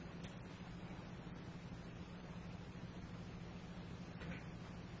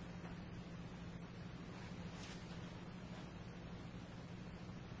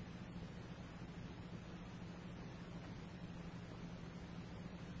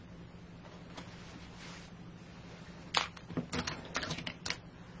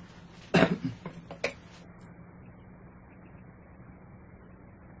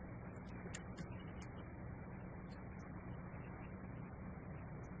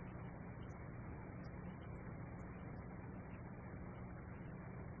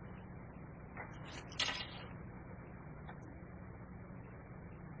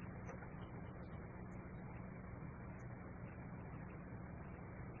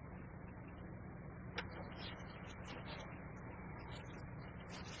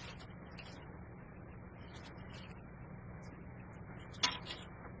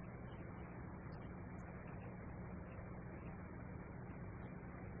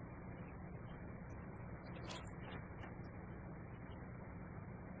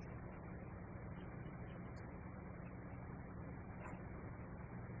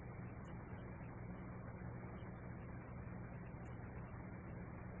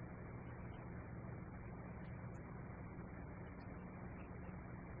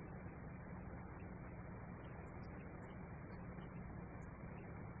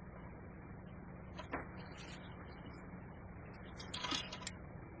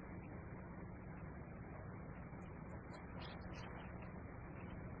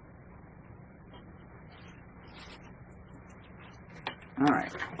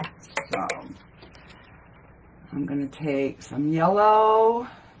 Alright, so I'm going to take some yellow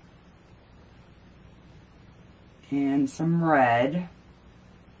and some red,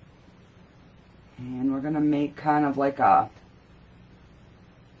 and we're going to make kind of like a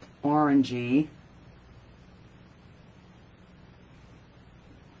orangey.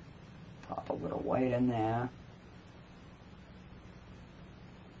 Pop a little white in there.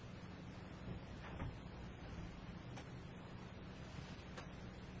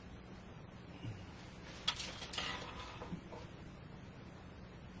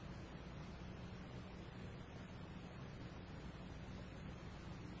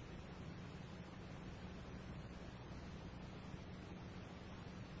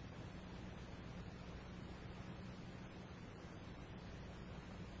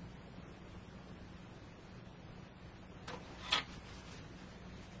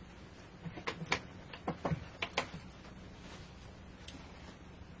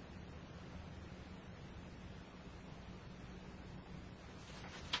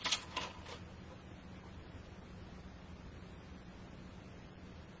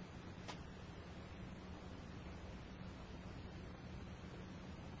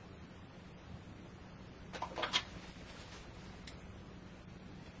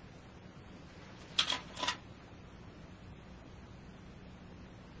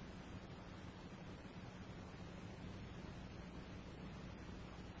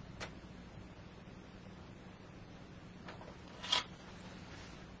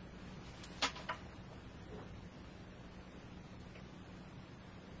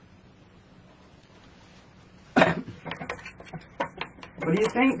 What do you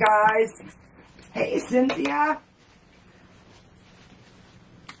think, guys? Hey, Cynthia?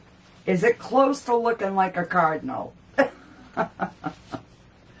 Is it close to looking like a cardinal?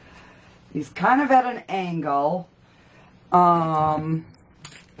 He's kind of at an angle. Let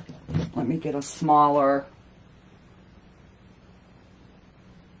me get a smaller...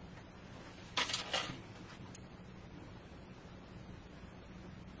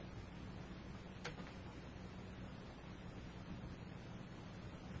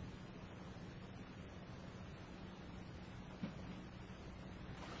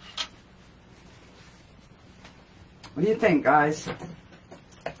 What do you think, guys?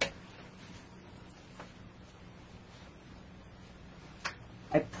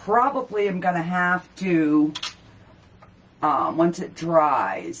 I probably am going to have to, once it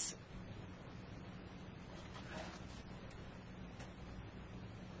dries,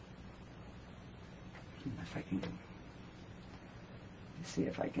 if I can, see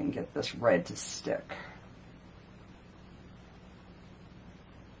if I can get this red to stick.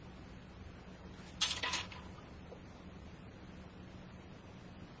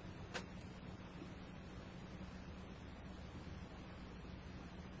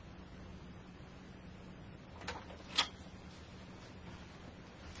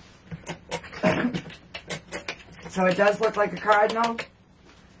 So it does look like a cardinal.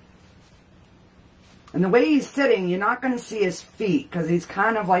 And the way he's sitting, you're not going to see his feet because he's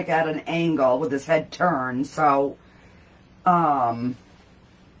kind of like at an angle with his head turned. So,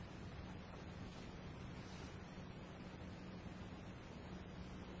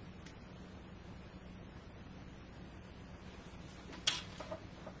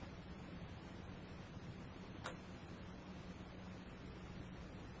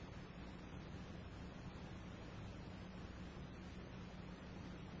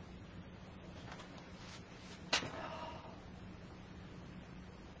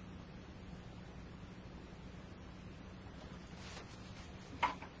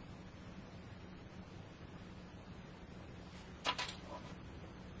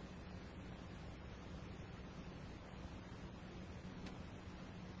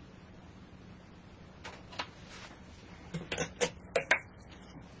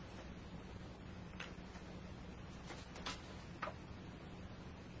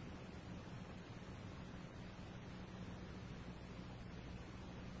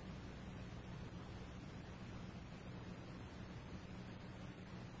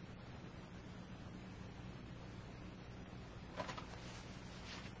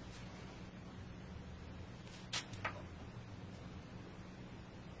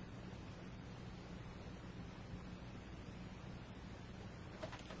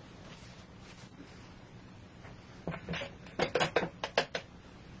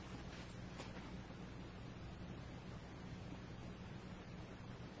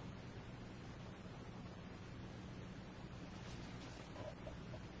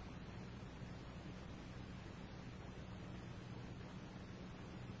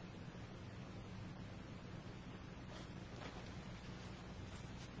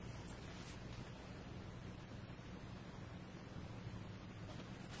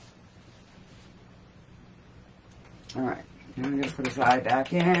 All right, now I'm going to put his eye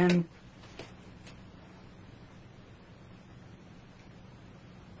back in.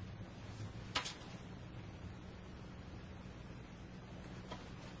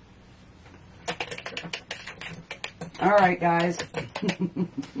 All right, guys.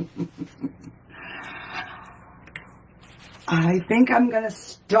 I think I'm going to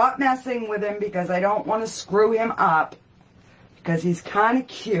stop messing with him because I don't want to screw him up because he's kind of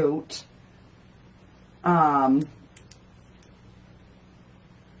cute.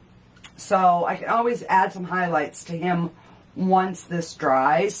 So I can always add some highlights to him once this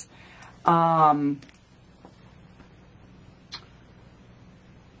dries. Trying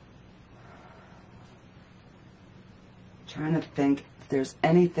to think if there's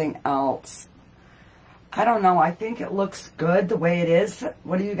anything else. I don't know. I think it looks good the way it is.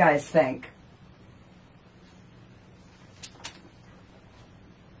 What do you guys think?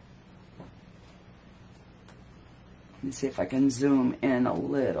 Let me see if I can zoom in a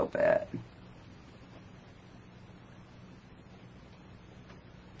little bit.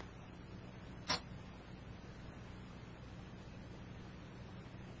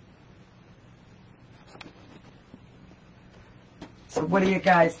 So what do you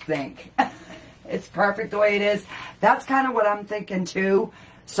guys think? It's perfect the way it is. That's kind of what I'm thinking too.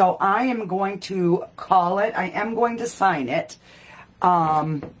 So I am going to call it. I am going to sign it.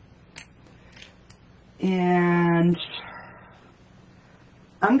 And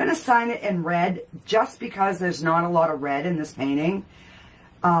I'm going to sign it in red just because there's not a lot of red in this painting.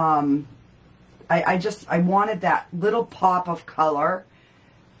 I wanted that little pop of color.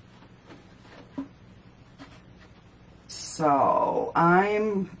 So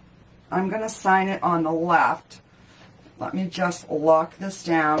I'm going to sign it on the left. Let me just lock this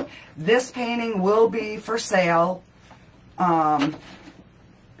down. This painting will be for sale. Like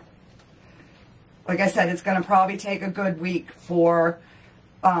I said, it's going to probably take a good week for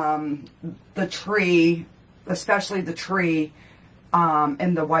the tree, especially the tree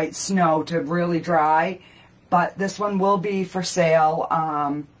and the white snow to really dry. But this one will be for sale.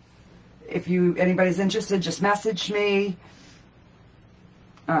 If anybody's interested, just message me.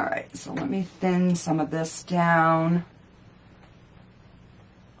 All right, so let me thin some of this down.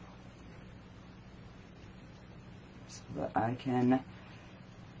 So that I can,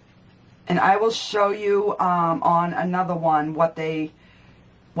 and I will show you on another one what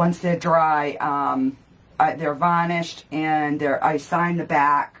once they're dry, they're varnished and I sign the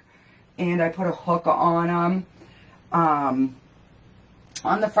back and I put a hook on them.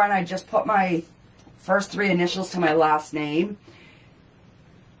 On the front, I just put my first 3 initials to my last name.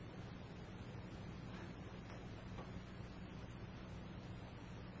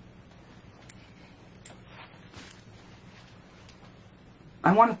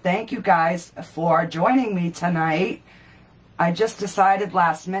 I want to thank you guys for joining me tonight. I just decided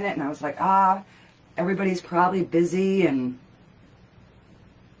last minute and I was like, everybody's probably busy and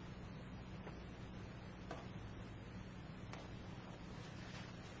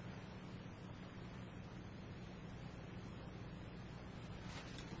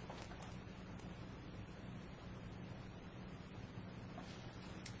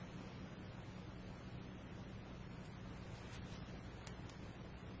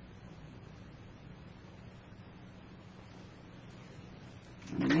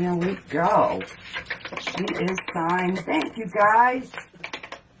there we go. She is signed. Thank you, guys.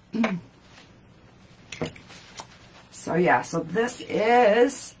 So, yeah. So, this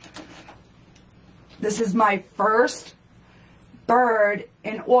is my first bird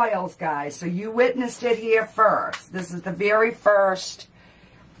in oils, guys. So, you witnessed it here first. This is the very first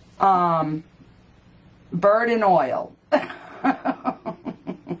bird in oil. All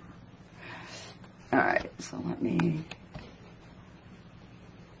right. So, let me...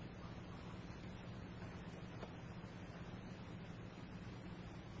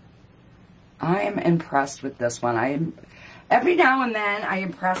 I am impressed with this one. Every now and then I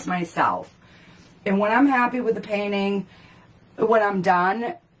impress myself. And when I'm happy with the painting, when I'm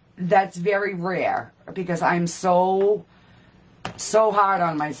done, that's very rare because I'm so hard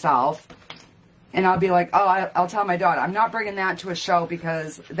on myself. And I'll be like, I'll tell my daughter, I'm not bringing that to a show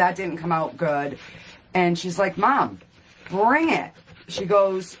because that didn't come out good. And she's like, Mom, bring it. She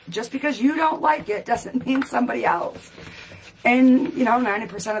goes, just because you don't like it doesn't mean somebody else. And,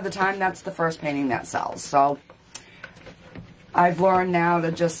 90% of the time, that's the first painting that sells. So, I've learned now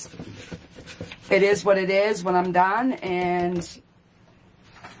to just, it is what it is when I'm done. And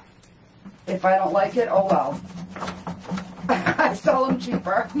if I don't like it, oh well. I sell them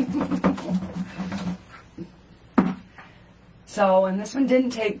cheaper. So, and this one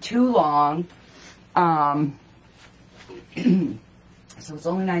didn't take too long. So it's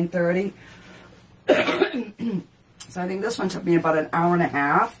only 9:30. So I think this one took me about an hour and a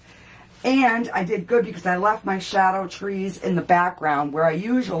half. And I did good because I left my shadow trees in the background where I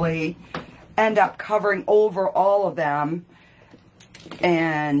usually end up covering over all of them.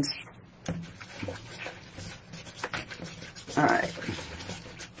 And, all right.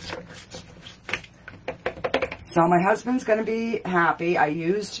 So my husband's going to be happy. I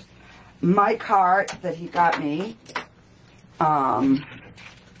used my cart that he got me to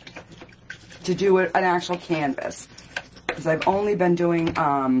do an actual canvas. Because I've only been doing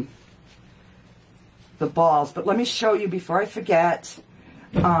the balls. But let me show you before I forget.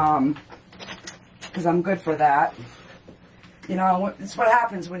 Because I'm good for that. You know, it's what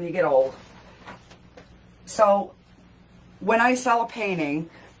happens when you get old. So, when I sell a painting,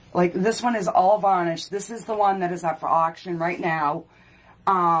 like this one is all varnished. This is the one that is up for auction right now.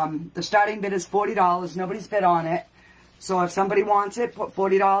 The starting bid is $40. Nobody's bid on it. So if somebody wants it, put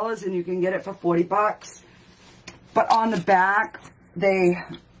 $40 and you can get it for 40 bucks. But on the back, they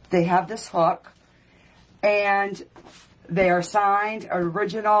have this hook. And they are signed,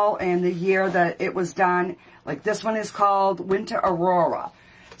 original, and the year that it was done. Like this one is called Winter Aurora.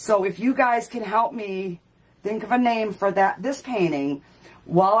 So if you guys can help me think of a name for this painting,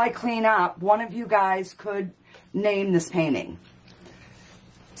 while I clean up, one of you guys could name this painting.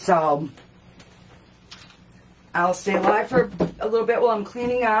 So I'll stay alive for a little bit while I'm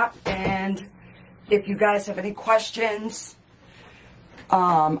cleaning up, and if you guys have any questions,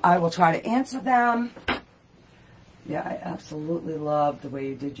 I will try to answer them. Yeah, I absolutely love the way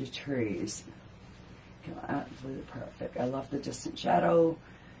you did your trees. Absolutely perfect. I love the distant shadow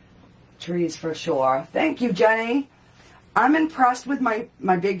trees for sure. Thank you, Jenny. I'm impressed with my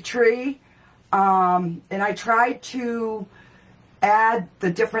big tree. And I tried to add the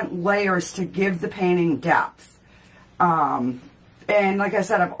different layers to give the painting depth. And like I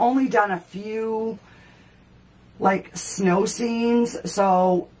said, I've only done a few like snow scenes.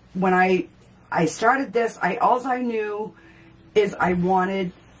 So when I started this, all I knew is I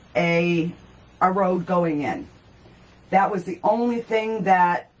wanted a road going in. That was the only thing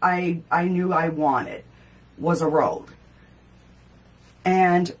that I knew I wanted, was a road.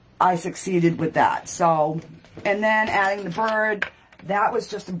 And I succeeded with that. So, and then adding the bird, that was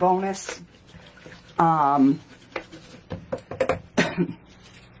just a bonus.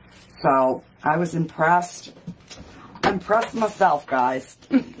 So, I was impressed. Impressed myself, guys.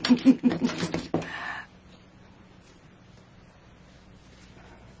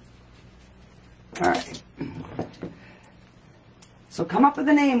 All right. So come up with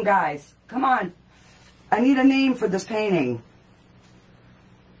a name, guys. Come on. I need a name for this painting.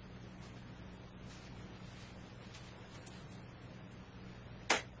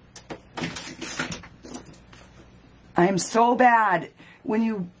 I am so bad.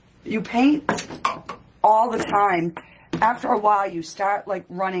 When you paint all the time, after a while you start like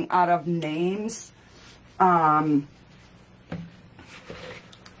running out of names.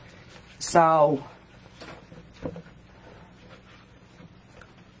 So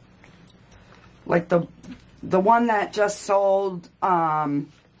like the one that just sold,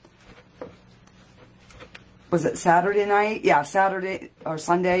 was it Saturday night? Yeah, Saturday or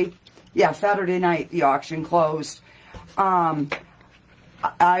Sunday. Yeah, Saturday night the auction closed.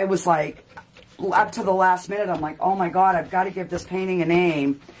 I was like, up to the last minute, I'm like, oh my God, I've got to give this painting a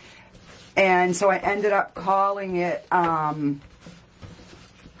name. And so I ended up calling it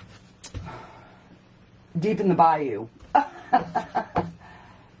Deep in the Bayou. The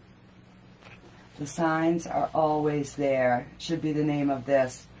signs are always there. Should be the name of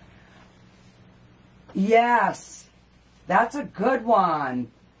this. Yes, that's a good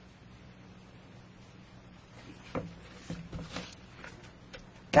one.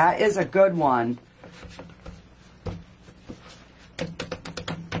 That is a good one.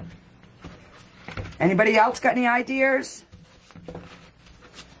 Anybody else got any ideas?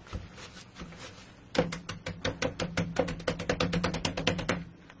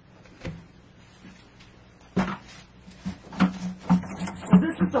 So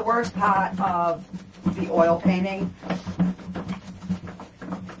this is the worst part of the oil painting.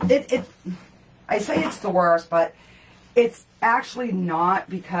 I say it's the worst, but it's actually not,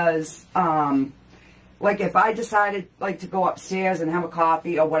 because like if I decided like to go upstairs and have a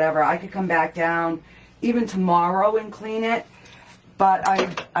coffee or whatever, I could come back down even tomorrow and clean it. But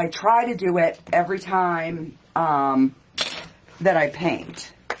I try to do it every time that I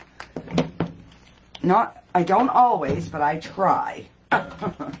paint. I don't always, but I try.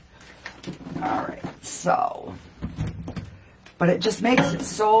 Alright, so. But it just makes it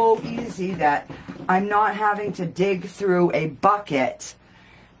so easy that I'm not having to dig through a bucket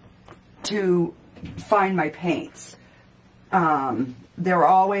to find my paints. They're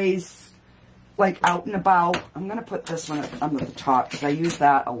always like out and about. I'm going to put this one on the top because I use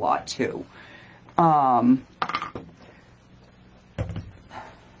that a lot too. Alright,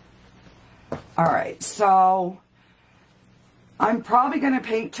 so I'm probably going to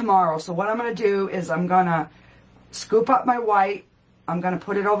paint tomorrow. So what I'm going to do is I'm going to scoop up my white. I'm going to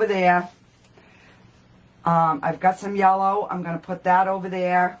put it over there. I've got some yellow. I'm going to put that over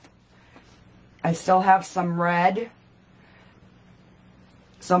there. I still have some red.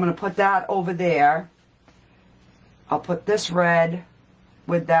 So I'm going to put that over there. I'll put this red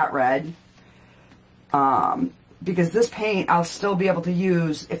with that red. Because this paint I'll still be able to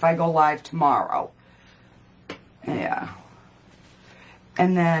use if I go live tomorrow. Yeah.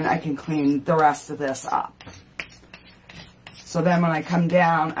 And then I can clean the rest of this up. So then when I come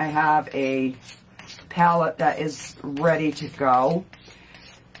down, I have a palette that is ready to go.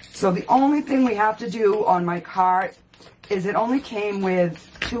 So the only thing we have to do on my cart is it only came with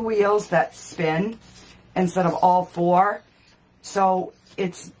 2 wheels that spin instead of all 4. So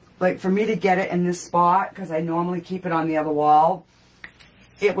it's like for me to get it in this spot, because I normally keep it on the other wall,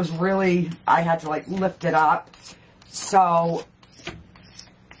 it was really, I had to like lift it up. So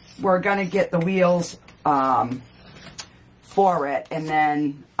we're going to get the wheels for it, and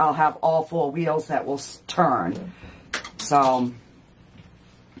then I'll have all 4 wheels that will turn. So,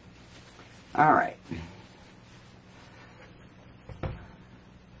 all right.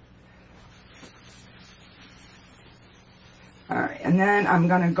 All right, and then I'm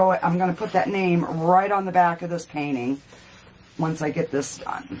going to put that name right on the back of this painting once I get this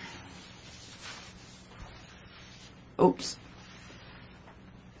done. Oops.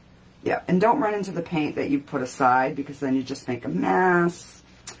 Yeah, and don't run into the paint that you put aside, because then you just make a mess.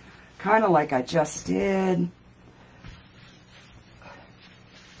 Kind of like I just did.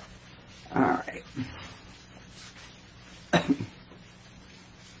 All right.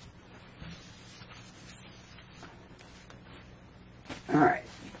 All right.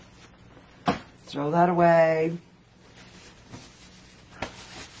 Throw that away.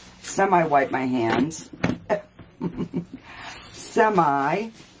 Semi-wipe my hands. Semi.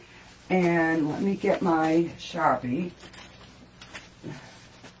 And let me get my Sharpie.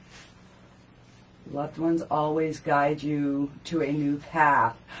 Loved ones always guide you to a new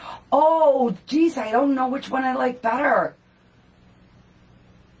path. Oh, geez, I don't know which one I like better.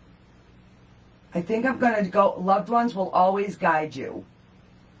 I think I'm going to go, loved ones will always guide you.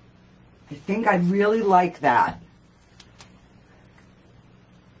 I think I really like that.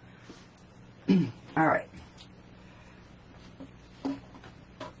 All right.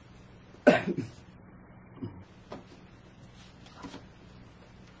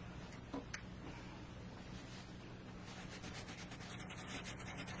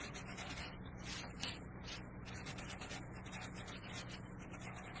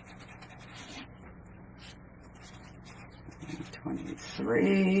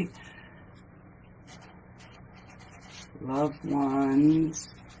 Three loved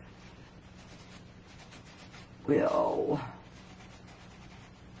ones will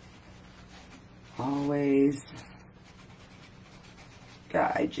always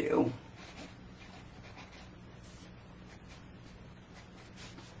guide you.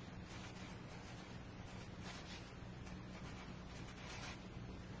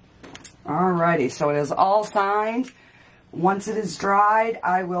 Alrighty, so it is all signed. Once it is dried,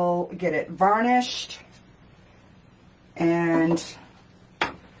 I will get it varnished and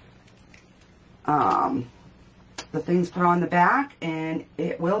the things put on the back, and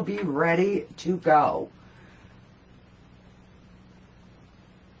it will be ready to go.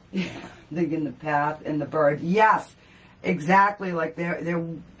 Digging the path and the bird. Yes, exactly, like they're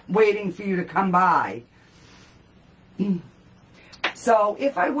waiting for you to come by. So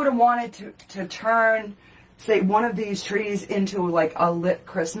if I would have wanted to turn, say, one of these trees into like a lit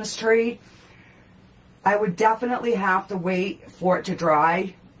Christmas tree, I would definitely have to wait for it to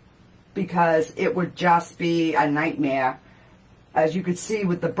dry, because it would just be a nightmare, as you could see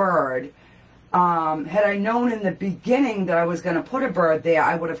with the bird. Had I known in the beginning that I was going to put a bird there,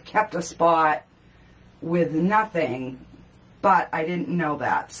 I would have kept a spot with nothing, but I didn't know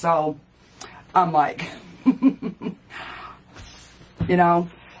that. So I'm like, you know,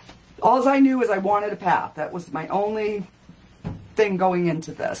 all I knew is I wanted a path. That was my only thing going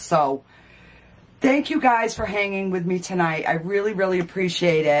into this. So thank you guys for hanging with me tonight. I really, really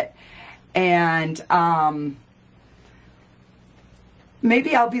appreciate it. And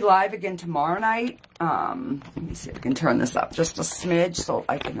maybe I'll be live again tomorrow night. Let me see if I can turn this up just a smidge so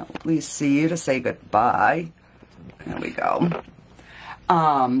I can at least see you to say goodbye. There we go.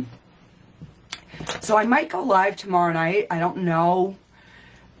 So I might go live tomorrow night. I don't know.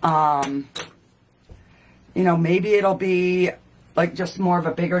 You know, maybe it'll be like just more of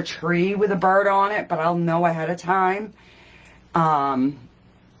a bigger tree with a bird on it, but I'll know ahead of time.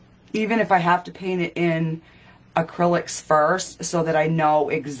 Even if I have to paint it in acrylics first so that I know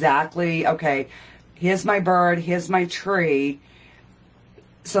exactly, okay, here's my bird, here's my tree.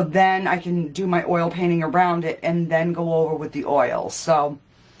 So then I can do my oil painting around it and then go over with the oil. So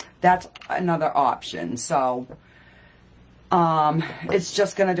that's another option. So it's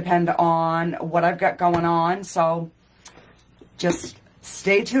just going to depend on what I've got going on. So just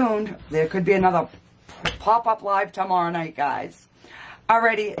stay tuned. There could be another pop-up live tomorrow night, guys.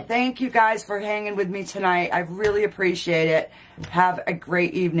 Alrighty, thank you guys for hanging with me tonight. I really appreciate it. Have a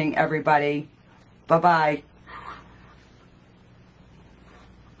great evening, everybody. Bye-bye.